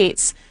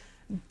States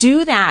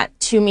do that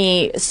to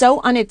me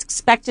so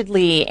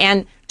unexpectedly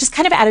and just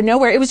kind of out of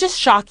nowhere, it was just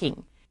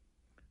shocking.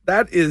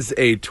 That is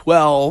a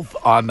 12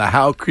 on the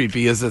how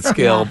creepy is it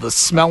scale. The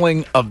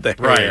smelling of the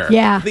hair.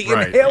 Yeah. The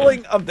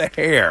inhaling of the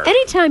hair.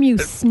 Anytime you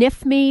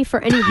sniff me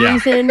for any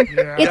reason,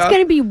 it's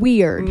going to be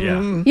weird.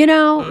 Yeah. You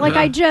know, like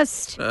I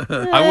just... I wouldn't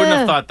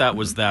have thought that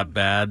was that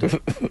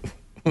bad.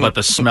 But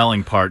the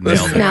smelling part nailed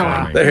it for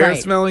me. The hair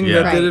smelling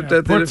that did it.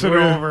 That puts did it for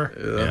you.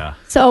 over. Yeah.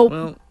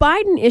 So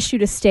Biden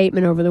issued a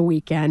statement over the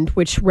weekend,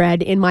 which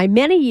read, "In my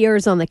many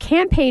years on the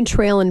campaign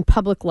trail in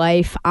public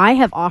life, I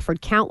have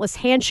offered countless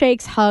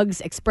handshakes, hugs,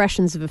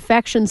 expressions of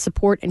affection,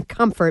 support, and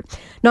comfort.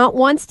 Not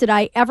once did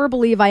I ever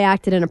believe I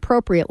acted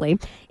inappropriately.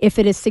 If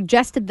it is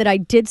suggested that I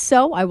did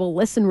so, I will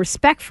listen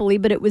respectfully,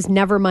 but it was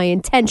never my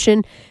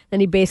intention." Then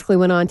he basically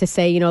went on to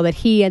say, you know, that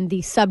he and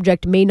the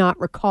subject may not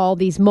recall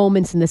these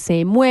moments in the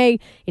same way,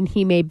 and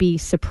he may be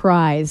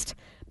surprised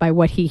by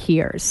what he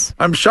hears.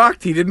 I'm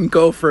shocked he didn't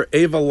go for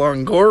Ava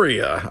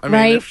Longoria. I mean,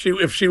 Right?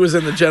 if she was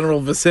in the general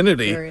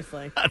vicinity.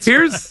 Seriously.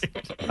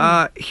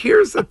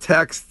 Here's a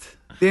text.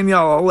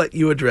 Danielle, I'll let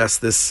you address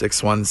this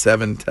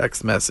 617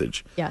 text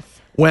message. Yes.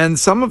 When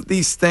some of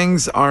these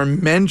things are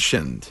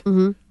mentioned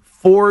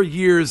 4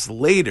 years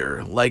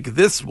later, like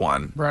this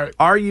one,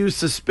 are you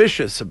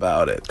suspicious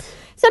about it?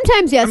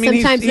 Sometimes yes, I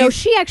mean, sometimes no.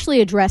 She actually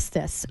addressed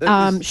this.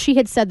 She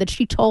had said that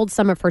she told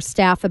some of her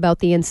staff about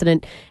the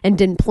incident and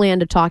didn't plan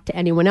to talk to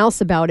anyone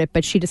else about it,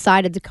 but she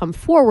decided to come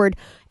forward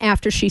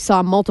after she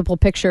saw multiple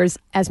pictures,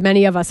 as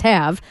many of us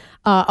have,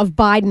 of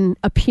Biden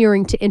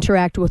appearing to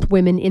interact with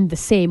women in the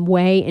same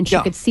way, and she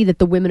could see that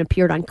the women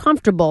appeared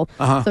uncomfortable,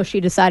 so she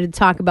decided to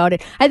talk about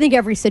it. I think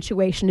every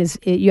situation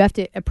you have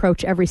to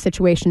approach every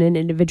situation in an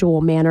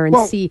individual manner and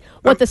see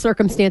what the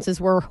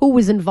circumstances were, who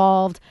was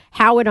involved,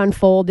 how it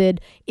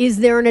unfolded, is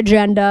there an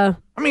agenda?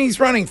 I mean, he's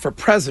running for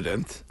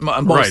president,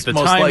 The most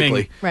timing,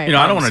 likely. Right.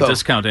 I don't want to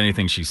discount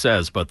anything she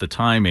says, but the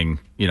timing,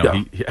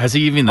 has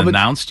he even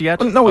announced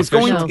yet? No, he's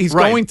going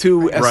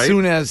to as Right.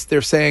 soon as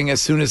they're saying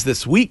as soon as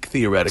this week,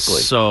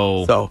 theoretically.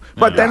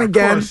 But then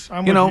again,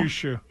 I'm with you,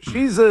 Shu.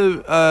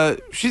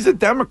 she's a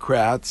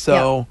Democrat,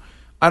 so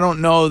I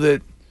don't know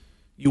that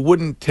you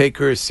wouldn't take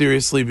her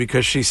seriously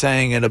because she's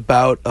saying it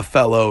about a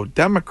fellow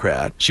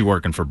Democrat. She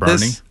working for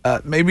Bernie?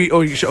 Maybe.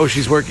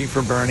 She's working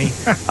for Bernie.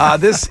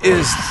 This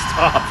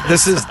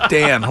is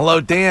Dan.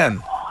 Hello,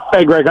 Dan.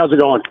 Hey, Greg, how's it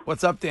going?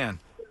 What's up, Dan?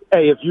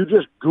 Hey, if you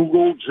just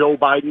Google Joe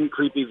Biden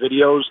creepy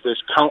videos,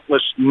 there's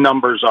countless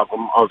numbers of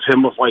them, of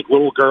him with like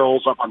little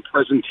girls up on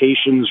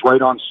presentations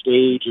right on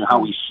stage and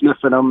how he's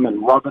sniffing them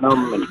and rubbing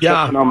them and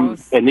kissing them.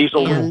 And these are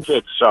little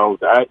kids. So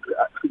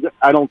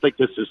I don't think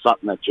this is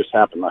something that just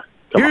happened.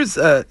 Here's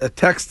a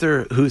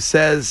texter who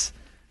says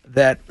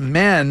that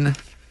men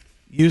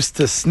used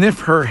to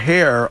sniff her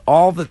hair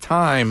all the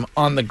time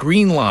on the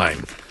green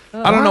line.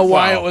 I don't know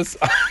why it was.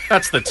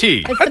 That's the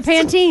T. It's the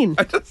Pantene.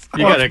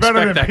 You got to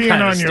expect that peeing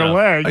kind on of your stuff.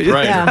 leg.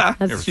 Right. Yeah,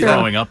 They're that's true.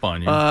 throwing up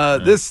on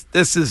you.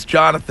 This is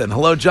Jonathan.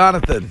 Hello,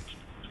 Jonathan.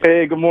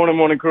 Hey, good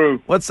morning,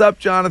 crew. What's up,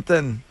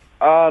 Jonathan?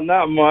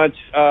 Not much.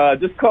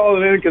 Just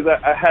calling in because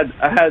I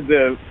had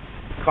to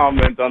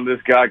comment on this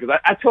guy because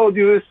I told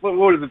you this.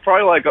 What is it?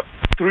 Probably like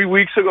 3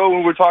 weeks ago when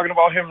we were talking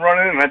about him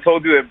running, and I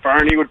told you that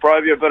Bernie would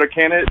probably be a better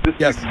candidate. This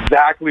is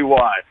exactly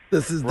why.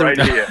 This is right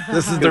here.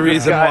 This is the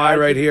reason why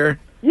right here.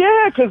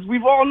 Yeah, because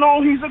we've all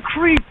known he's a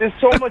creep. There's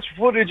so much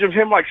footage of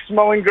him like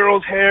smelling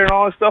girls' hair and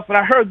all this stuff. And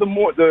I heard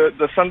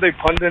the Sunday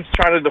pundits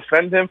trying to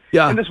defend him.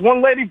 Yeah. And this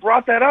one lady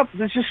brought that up.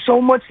 There's just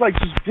so much like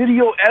just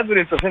video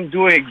evidence of him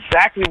doing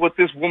exactly what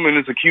this woman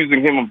is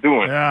accusing him of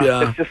doing.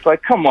 Yeah. It's just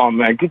like, come on,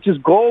 man,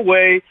 just go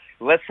away.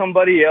 Let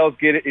somebody else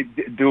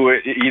do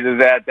it. Either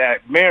that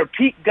Mayor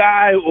Pete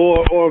guy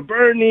or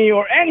Bernie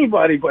or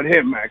anybody but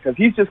him, man, because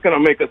he's just gonna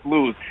make us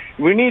lose.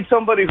 We need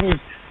somebody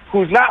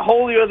who's not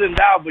holier than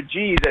thou, but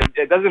geez,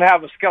 it doesn't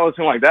have a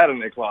skeleton like that in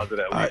their closet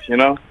at least, you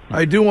know?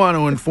 I do want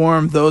to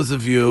inform those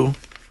of you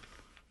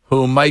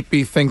who might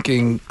be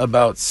thinking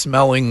about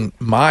smelling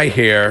my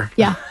hair.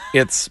 Yeah.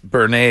 It's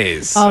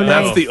Bernays. Oh,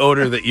 That's nice. the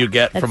odor that you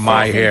get from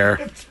my hair.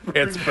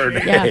 It's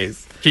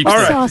Bernays. Keeps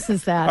What sauce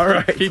is that? All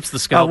right. Keeps the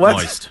scalp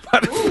moist.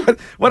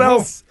 What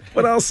else?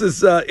 What else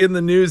is in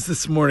the news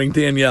this morning,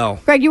 Danielle?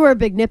 Greg, you were a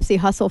big Nipsey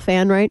Hussle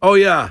fan, right? Oh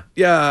yeah.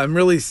 I'm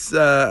really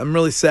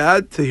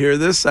sad to hear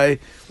this.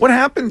 What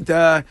happened?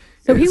 So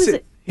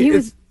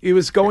he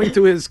was going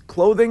to his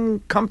clothing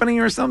company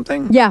or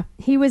something. Yeah,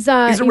 he was.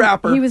 He's a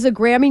rapper. He was a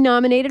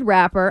Grammy-nominated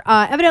rapper.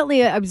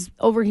 Evidently, I was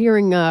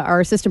overhearing our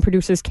assistant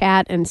producers,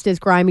 Kat and Stiz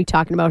Grimey,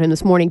 talking about him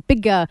this morning.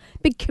 Big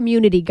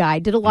community guy.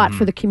 Did a lot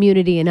for the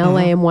community in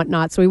L.A. and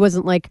whatnot. So he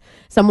wasn't like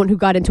someone who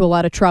got into a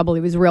lot of trouble.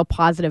 He was a real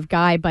positive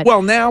guy. But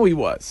now he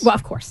was. Well,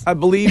 of course. I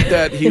believe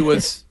that he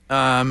was.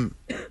 I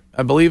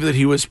believe that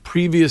he was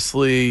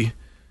previously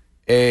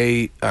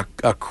a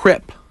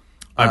Crip.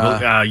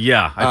 I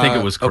think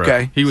it was Crip.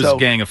 Okay. He was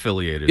gang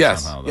affiliated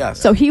somehow. Yes.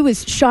 So he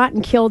was shot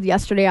and killed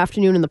yesterday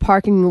afternoon in the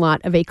parking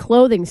lot of a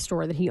clothing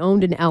store that he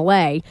owned in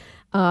L.A.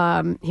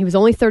 He was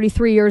only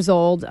 33 years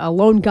old. A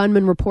lone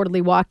gunman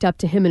reportedly walked up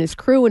to him and his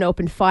crew and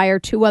opened fire.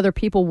 2 other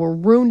people were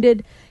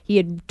wounded. He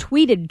had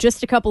tweeted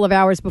just a couple of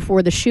hours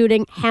before the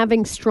shooting,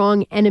 "Having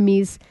strong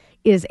enemies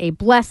is a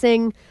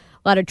blessing."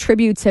 A lot of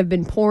tributes have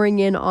been pouring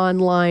in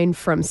online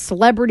from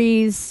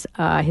celebrities.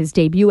 His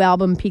debut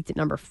album peaked at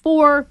number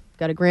 4.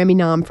 Got a Grammy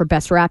nom for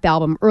Best Rap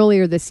Album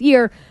earlier this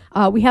year.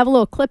 We have a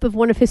little clip of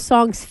one of his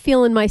songs,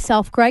 "Feelin'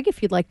 Myself," Greg,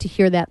 if you'd like to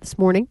hear that this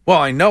morning. Well,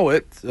 I know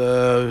it.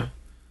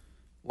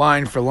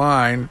 Line for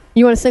line.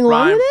 You want to sing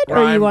along with it?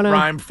 Or you want to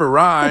rhyme for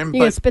rhyme.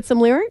 You going to spit some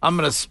lyrics? I'm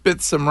going to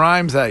spit some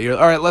rhymes at you.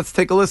 All right, let's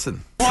take a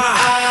listen. Feeling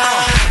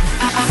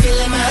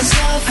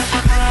myself.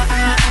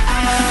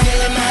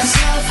 Feeling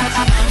myself.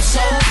 I'm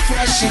so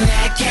fresh and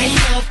I can't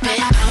help it.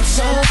 I'm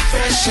so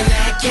fresh and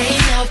I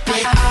can't help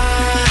it.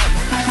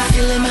 I'm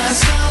feeling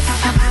myself.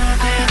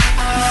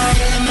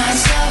 Feeling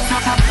myself.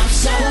 I'm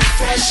so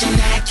fresh and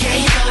I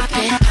can't help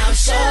it. I'm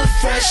so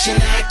fresh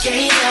and I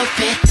can't help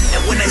it.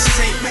 And when they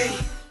say me,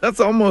 That's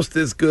almost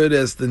as good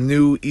as the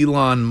new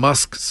Elon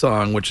Musk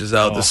song, which is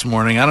out this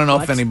morning. I don't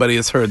know if anybody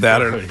has heard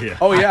that.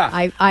 Oh,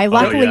 yeah. I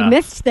luckily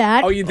missed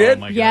that. Oh, you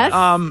did? Yes.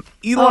 Elon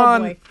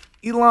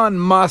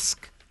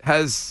Musk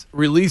has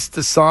released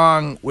a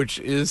song which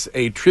is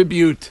a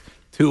tribute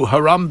to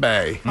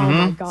Harambe. Oh,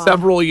 my God.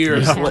 Several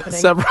years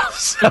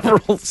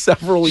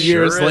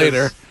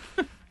later.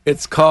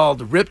 It's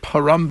called Rip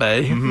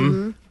Harambe.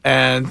 Mm-hmm.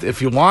 And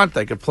if you want,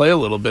 I could play a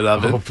little bit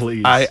of it. Oh,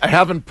 please. I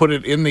haven't put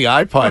it in the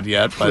iPod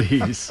yet. But,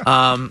 please.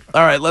 All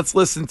right, let's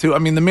listen to. I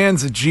mean, the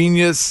man's a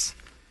genius.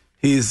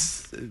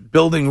 He's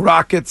building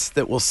rockets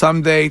that will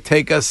someday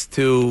take us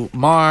to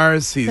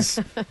Mars. He's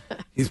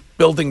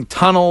building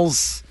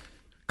tunnels,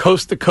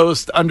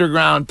 coast-to-coast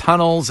underground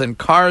tunnels, and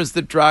cars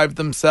that drive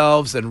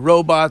themselves, and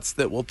robots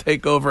that will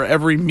take over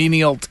every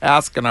menial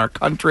task in our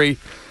country.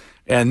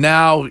 And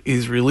now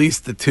he's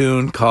released a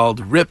tune called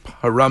Rip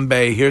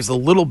Harambe. Here's a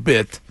little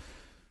bit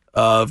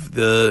of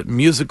the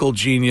musical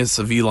genius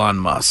of Elon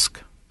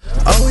Musk.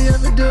 All we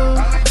ever do,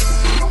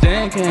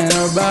 thinking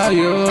about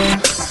you.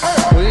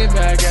 We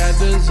back at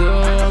the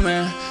zoo,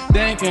 man.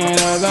 Thinking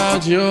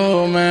about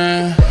you,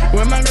 man.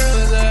 Where my girl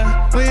is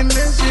at, we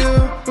miss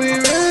you. We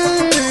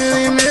really,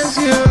 really miss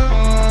you.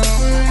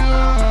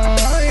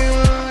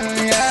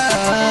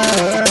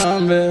 Yeah,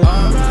 Harambe.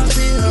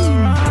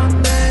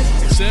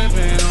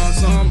 Sipping on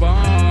some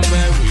bomb,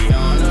 babe. We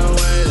on the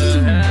way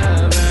to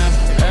heaven.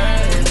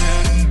 Amen,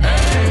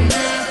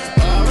 amen.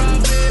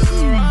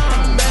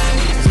 Harambe.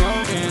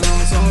 Smoking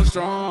on some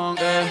strong,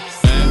 babe.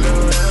 And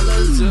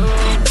gorillas too.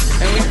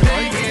 And we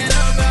thinking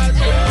about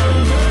you.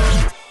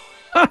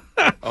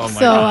 Oh my So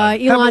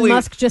God. Elon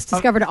Musk just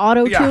discovered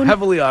auto-tune? Yeah,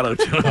 heavily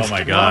auto-tuned. Oh,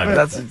 my God.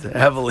 That's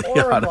heavily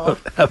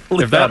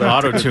auto-tuned. If that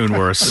auto-tune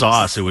were a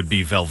sauce, it would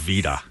be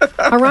Velveeta.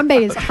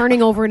 Harambe is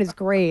turning over in his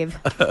grave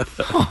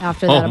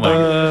after that. Oh my!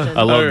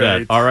 I love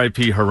that.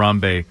 R.I.P.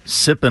 Harambe,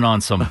 sipping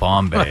on some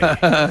Bombay.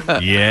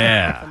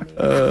 Yeah.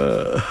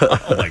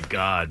 Oh my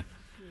God.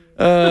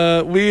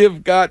 We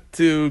have got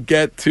to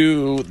get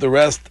to the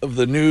rest of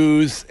the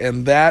news,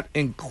 and that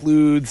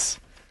includes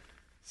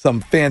some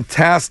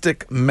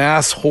fantastic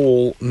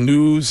masshole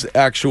news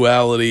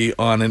actuality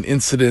on an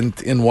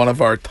incident in one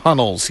of our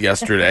tunnels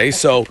yesterday.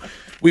 So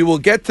we will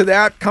get to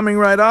that coming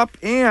right up,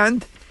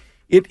 and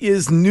it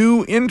is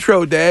new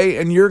intro day,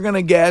 and you're going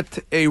to get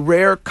a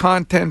rare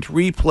content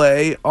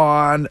replay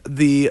on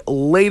the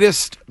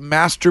latest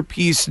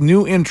masterpiece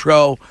new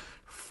intro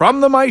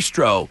from the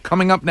maestro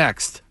coming up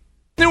next.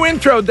 New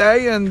intro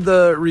day, and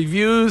the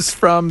reviews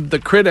from the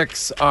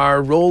critics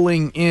are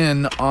rolling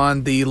in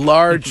on the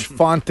large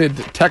fonted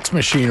text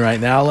machine right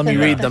now. Let me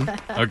read them.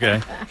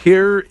 Okay.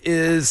 Here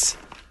is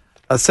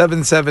a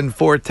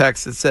 774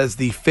 text that says,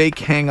 "The fake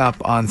hang up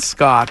on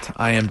Scott.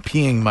 I am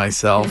peeing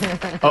myself."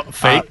 Oh,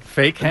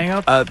 fake hang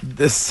up?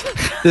 This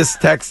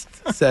text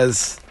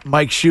says,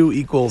 "Mike Shue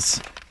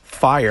equals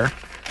fire."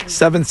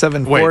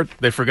 774. Wait,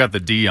 they forgot the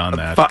D on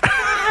that.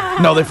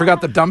 No, they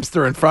forgot the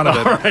dumpster in front of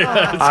it.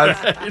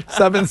 Right.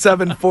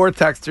 774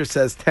 texter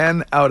says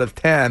 10 out of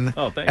 10.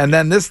 Oh, thank and you.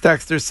 then this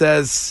texter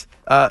says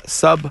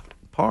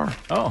subpar.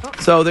 Oh.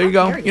 So there you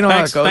go. You know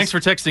Thanks, how it goes. Thanks for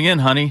texting in,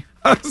 honey.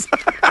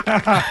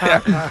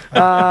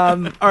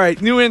 All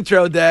right, new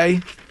intro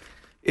day.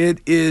 It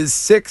is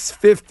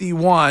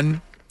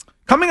 6:51.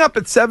 Coming up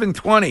at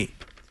 7:20,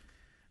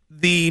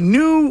 the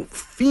new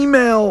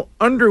female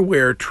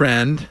underwear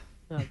trend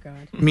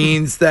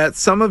means that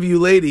some of you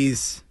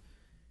ladies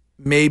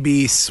may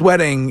be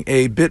sweating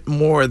a bit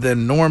more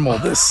than normal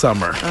this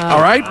summer.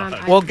 All right,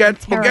 I'm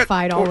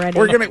terrified already.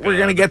 We're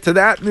gonna get to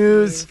that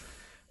news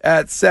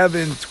at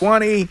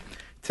 7:20.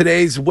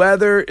 Today's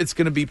weather, it's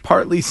going to be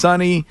partly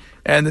sunny,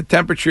 and the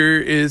temperature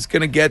is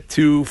going to get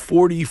to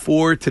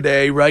 44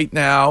 today. Right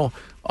now,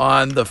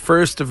 on the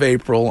 1st of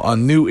April,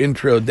 on new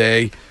intro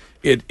day,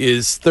 it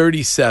is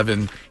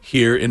 37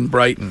 here in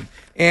Brighton.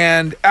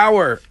 And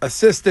our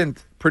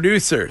assistant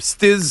producer,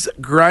 Stiz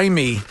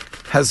Grimey,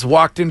 has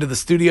walked into the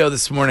studio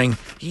this morning.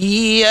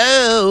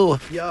 Yo!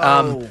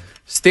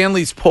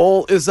 Stanley's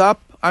poll is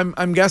up,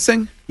 I'm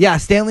guessing? Yeah,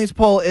 Stanley's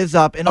poll is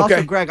up. And also,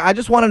 Okay. Greg, I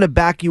just wanted to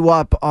back you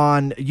up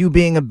on you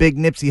being a big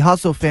Nipsey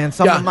Hussle fan.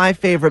 Some of my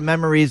favorite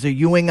memories are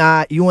you and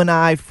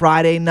I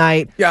Friday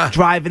night,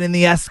 driving in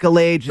the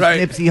Escalade, just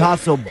Nipsey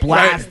Hussle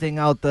blasting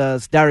out the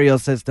stereo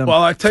system.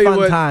 Well, I tell you Fun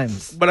what,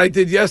 times. what I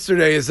did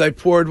yesterday is I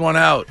poured one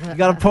out. You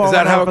gotta pour Is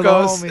that one how out it for the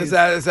goes? homies.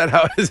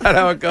 Is that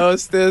how it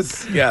goes?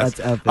 This yes.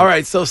 That's epic. All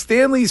right. So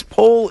Stanley's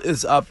poll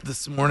is up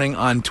this morning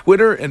on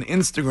Twitter and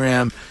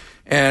Instagram.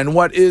 And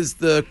what is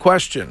the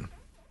question?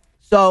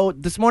 So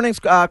this morning's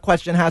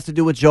question has to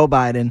do with Joe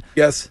Biden.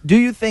 Yes. Do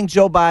you think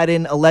Joe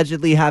Biden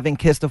allegedly having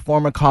kissed a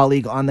former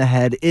colleague on the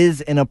head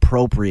is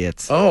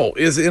inappropriate? Oh,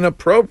 is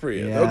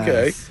inappropriate. Yes.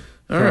 Okay.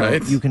 All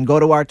right. You can go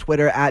to our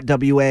Twitter at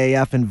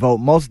WAAF and vote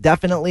most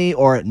definitely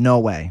or no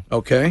way.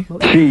 Okay.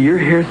 Gee, your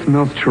hair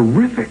smells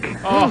terrific.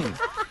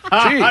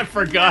 I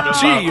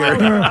forgot.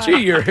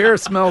 Your hair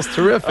smells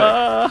terrific.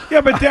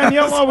 Yeah, but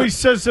Danielle always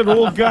says that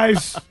old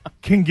guys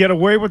can get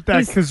away with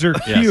that because they're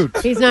cute.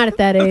 He's not at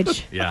that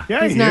age. Yeah.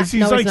 Yeah, he is.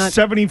 He's like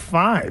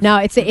 75. No,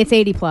 it's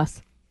 80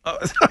 plus.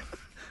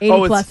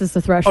 80 plus is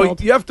the threshold.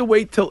 Oh, you have to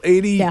wait till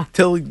 80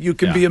 till you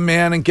can be a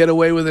man and get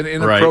away with an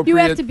inappropriate You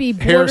have to be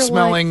hair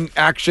smelling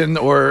action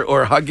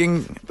or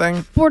hugging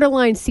thing.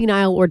 Borderline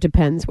senile or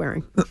depends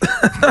wearing.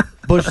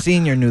 Bush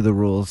Sr. knew the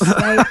rules.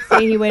 Right?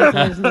 See, he waited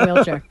till he was in the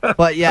wheelchair.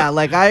 But yeah,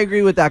 like I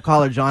agree with that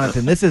caller,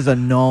 Jonathan. This is a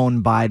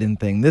known Biden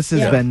thing. This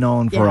has been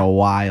known for a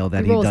while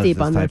that he does this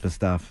type of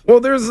stuff. Well,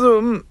 there's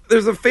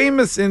a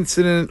famous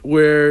incident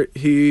where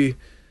he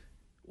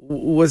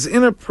was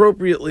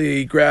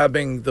inappropriately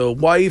grabbing the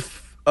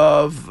wife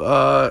of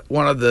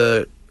one of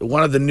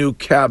the new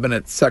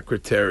cabinet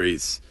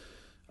secretaries,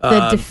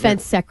 the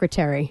defense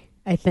secretary,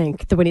 I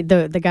think.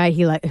 The guy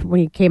when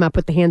he came up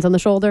with the hands on the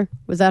shoulder,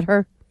 was that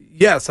her?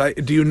 Yes.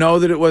 Do you know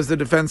that it was the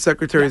defense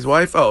secretary's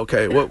wife? Oh,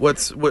 okay. What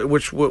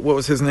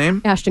was his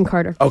name? Ashton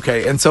Carter.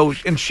 Okay,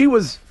 and she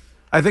was,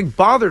 I think,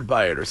 bothered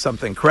by it or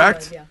something.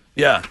 Correct?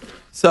 Yeah.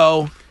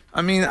 So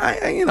I mean,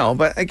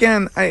 but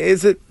again,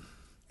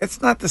 it's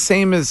not the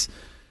same as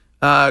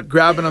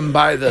grabbing them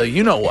by the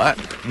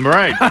what.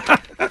 Right.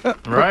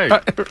 Right.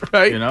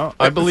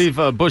 I believe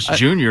Bush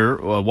Jr.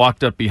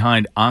 Walked up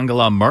behind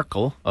Angela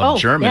Merkel of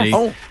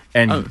Germany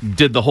and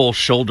did the whole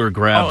shoulder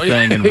grab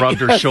thing and rubbed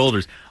her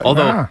shoulders.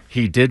 Although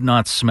he did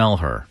not smell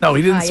her. No,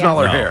 he didn't smell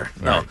her hair.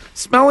 No.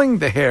 Smelling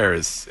the hair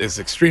is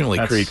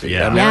extremely creepy.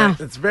 Yeah.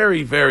 It's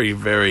very, very,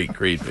 very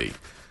creepy.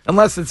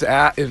 Unless it's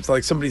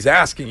like somebody's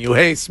asking you,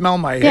 hey, smell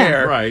my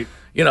hair. Right.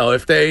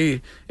 If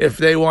they're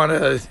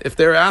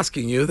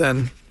asking you,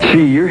 then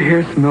gee, your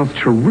hair smells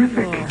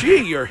terrific.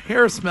 Gee, your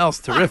hair smells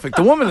terrific.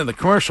 The woman in the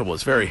commercial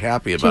was very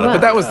happy about it,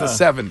 but that was the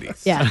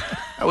 70s. Yeah,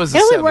 that was.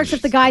 It only works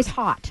if the guy's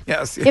hot.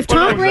 Yes. If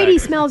Tom Brady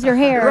smells your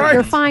hair,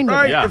 you're fine with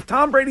it. Yeah. If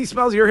Tom Brady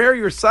smells your hair,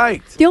 you're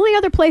psyched. The only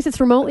other place it's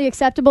remotely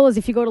acceptable is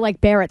if you go to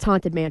like Barrett's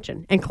Haunted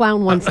Mansion and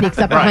Clown One sneaks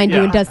up behind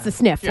you and does the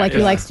sniff like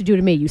he likes to do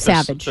to me. You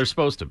savage. They're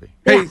supposed to be.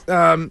 Hey,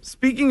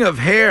 speaking of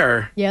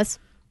hair. Yes.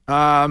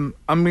 I'm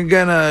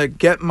gonna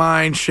get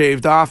mine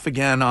shaved off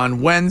again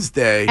on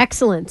Wednesday.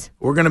 Excellent.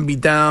 We're gonna be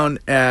down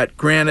at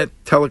Granite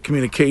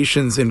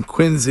Telecommunications in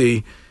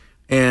Quincy,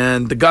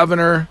 and the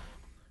governor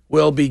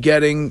will be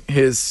getting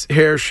his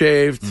hair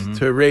shaved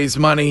to raise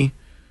money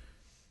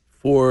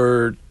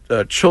for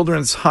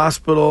Children's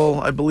Hospital,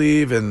 I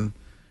believe, and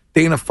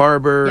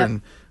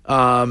Dana-Farber,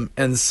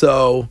 and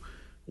so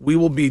we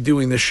will be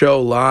doing the show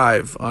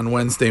live on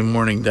Wednesday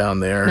morning down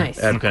there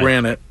at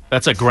Granite.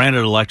 That's a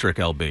Granite Electric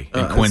LB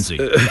in Quincy.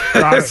 All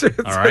right?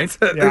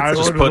 Yeah,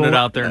 just putting it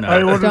out there now.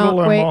 I ordered a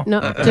limo. Wait, no.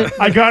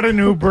 I got an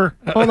Uber.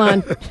 Hold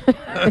on.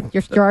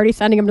 You're already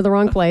sending him to the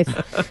wrong place.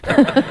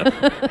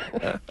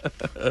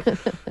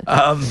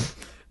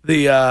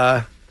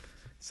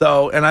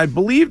 And I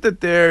believe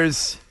that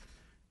there's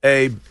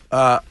a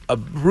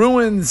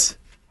Bruins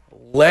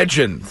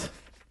legend,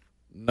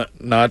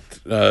 not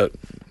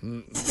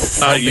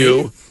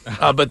you,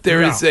 but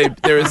there is a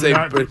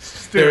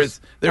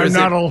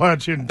not a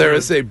legend. There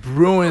is a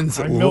Bruins.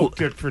 I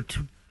milked it for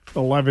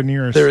 11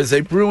 years. There is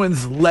a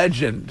Bruins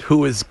legend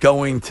who is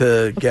going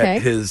to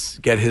get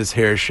his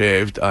hair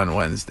shaved on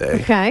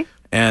Wednesday. Okay.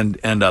 And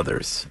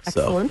others.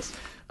 Excellent. So,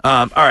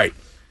 all right.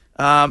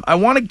 I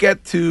want to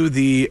get to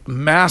the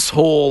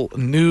masshole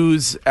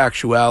news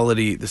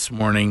actuality this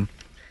morning,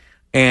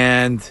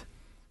 and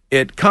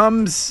it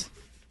comes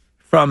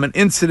from an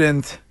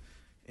incident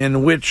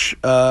in which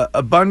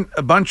a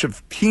bunch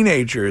of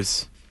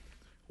teenagers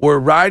were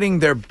riding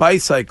their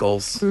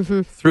bicycles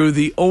through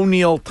the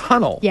O'Neill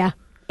Tunnel. Yeah,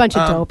 bunch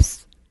of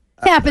dopes.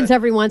 It happens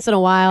every once in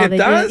a while. It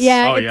does?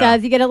 It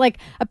does. You get like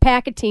a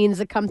pack of teens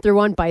that come through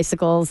on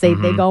bicycles. They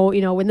go,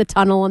 in the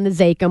tunnel on the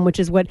Zakem, which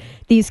is what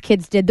these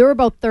kids did. There were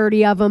about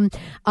 30 of them.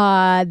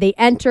 They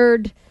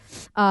entered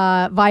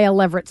via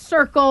Leverett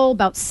Circle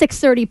about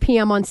 6:30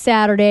 p.m. on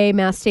Saturday.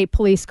 Mass State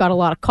Police got a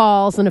lot of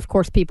calls, and of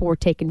course, people were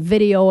taking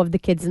video of the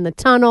kids in the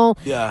tunnel.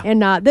 Yeah.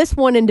 And this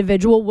one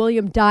individual,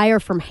 William Dyer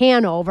from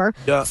Hanover,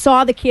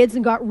 saw the kids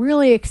and got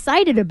really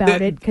excited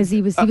about it because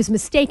he was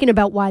mistaken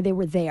about why they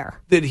were there.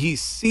 Did he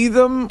see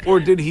them or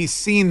did he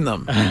seen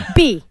them?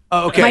 B.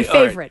 Oh, okay. My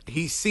favorite. Right.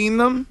 He's seen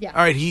them? Yeah.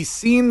 All right. He's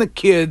seen the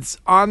kids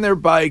on their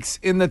bikes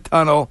in the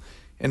tunnel.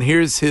 And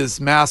here's his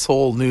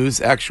Masshole News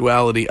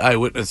Actuality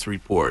Eyewitness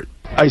Report.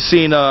 I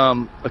seen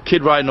a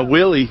kid riding a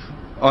wheelie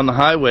on the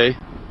highway,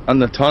 on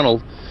the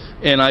tunnel,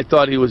 and I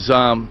thought he was,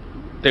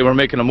 they were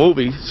making a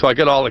movie, so I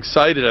got all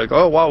excited. I go,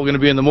 oh, wow, we're going to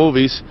be in the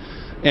movies.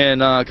 And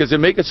because they're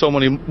making so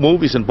many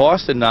movies in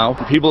Boston now,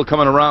 people are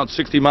coming around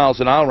 60 miles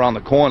an hour around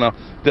the corner,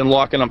 then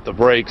locking up the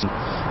brakes.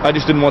 I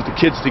just didn't want the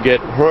kids to get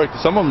hurt.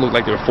 Some of them looked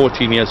like they were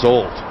 14 years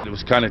old. It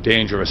was kind of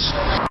dangerous.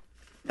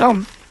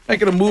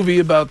 Making a movie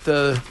about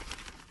the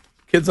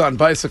kids on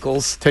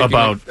bicycles.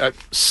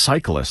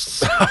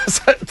 Cyclists.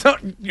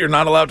 You're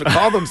not allowed to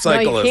call them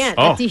cyclists. No, you can't.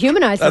 That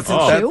dehumanizes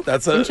them, too.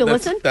 Didn't you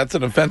listen? That's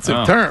an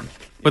offensive term.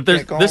 But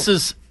this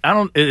is,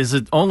 is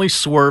it only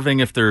swerving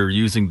if they're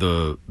using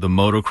the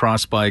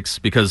motocross bikes?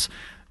 Because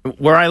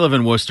where I live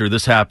in Worcester,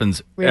 this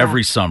happens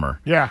every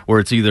summer. Yeah. Where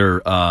it's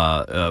either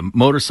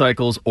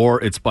motorcycles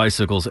or it's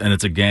bicycles, and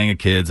it's a gang of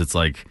kids. It's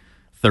like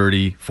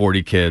 30,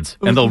 40 kids.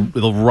 And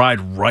they'll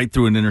ride right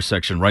through an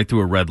intersection, right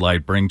through a red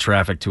light, bring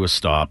traffic to a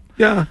stop.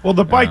 Yeah. Well,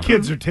 the bike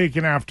kids are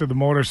taking after the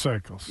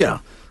motorcycles. Yeah.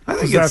 I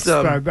think that's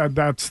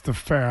the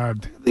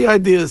fad. The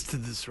idea is to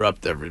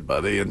disrupt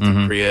everybody and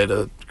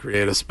to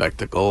create a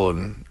spectacle,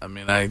 and I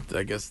mean, I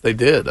guess they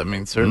did. I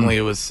mean, certainly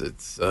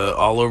it's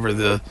all over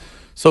the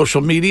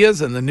social medias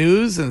and the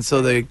news, and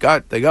so they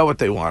got what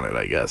they wanted,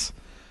 I guess.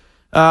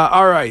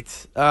 All right,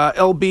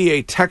 LB,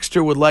 a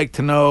texter would like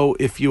to know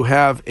if you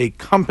have a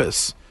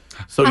compass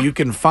so you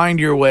can find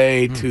your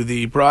way to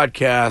the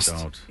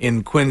broadcast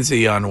in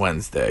Quincy on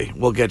Wednesday.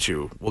 We'll get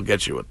you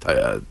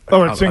a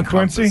it's in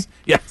Quincy?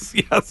 Yes,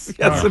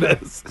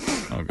 it is.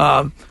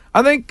 Okay.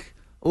 I think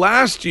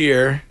last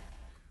year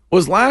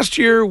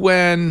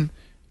when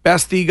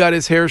Bestie got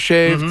his hair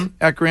shaved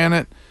at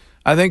Granite.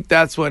 I think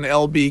that's when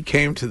LB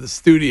came to the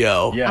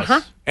studio.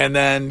 Yes. And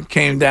then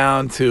came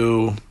down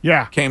to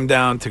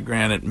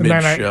Granite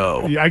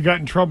mid-show. I got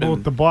in trouble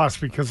with the boss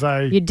because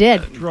I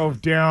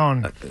drove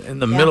down in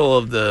the middle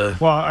of the.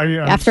 Well,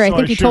 I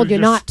think he told you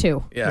not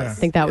to. Yeah, I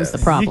think that was the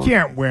problem. You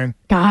can't win,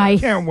 guy. You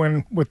can't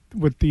win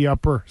with the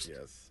upper.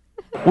 Yes.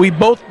 We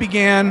both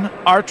began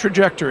our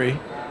trajectory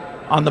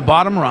on the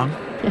bottom rung.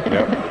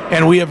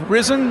 And we have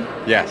risen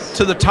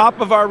to the top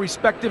of our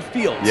respective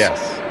fields.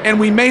 Yes. And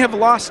we may have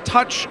lost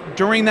touch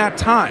during that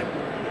time.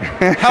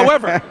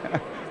 However,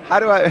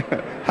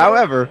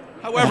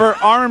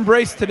 our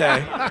embrace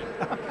today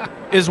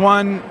is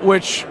one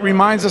which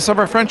reminds us of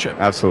our friendship.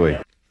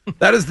 Absolutely.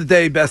 That is the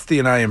day Bestie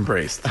and I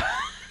embraced.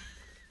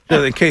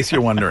 In case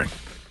you're wondering.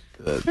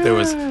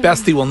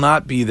 Bestie will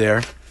not be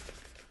there.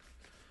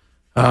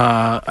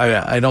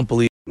 I don't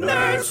believe.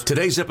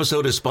 Today's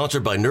episode is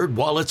sponsored by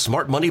NerdWallet's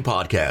Smart Money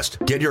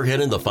Podcast. Get your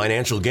head in the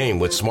financial game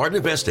with smart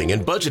investing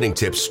and budgeting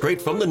tips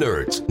straight from the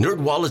nerds.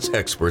 NerdWallet's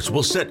experts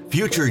will set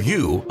future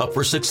you up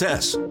for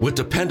success with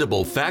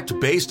dependable,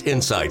 fact-based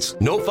insights.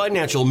 No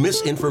financial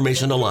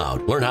misinformation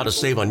allowed. Learn how to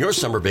save on your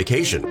summer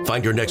vacation,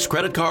 find your next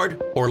credit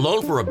card, or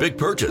loan for a big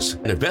purchase,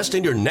 and invest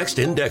in your next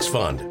index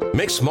fund.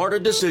 Make smarter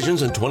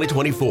decisions in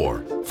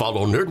 2024.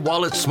 Follow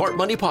NerdWallet's Smart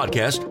Money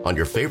Podcast on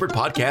your favorite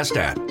podcast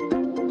app.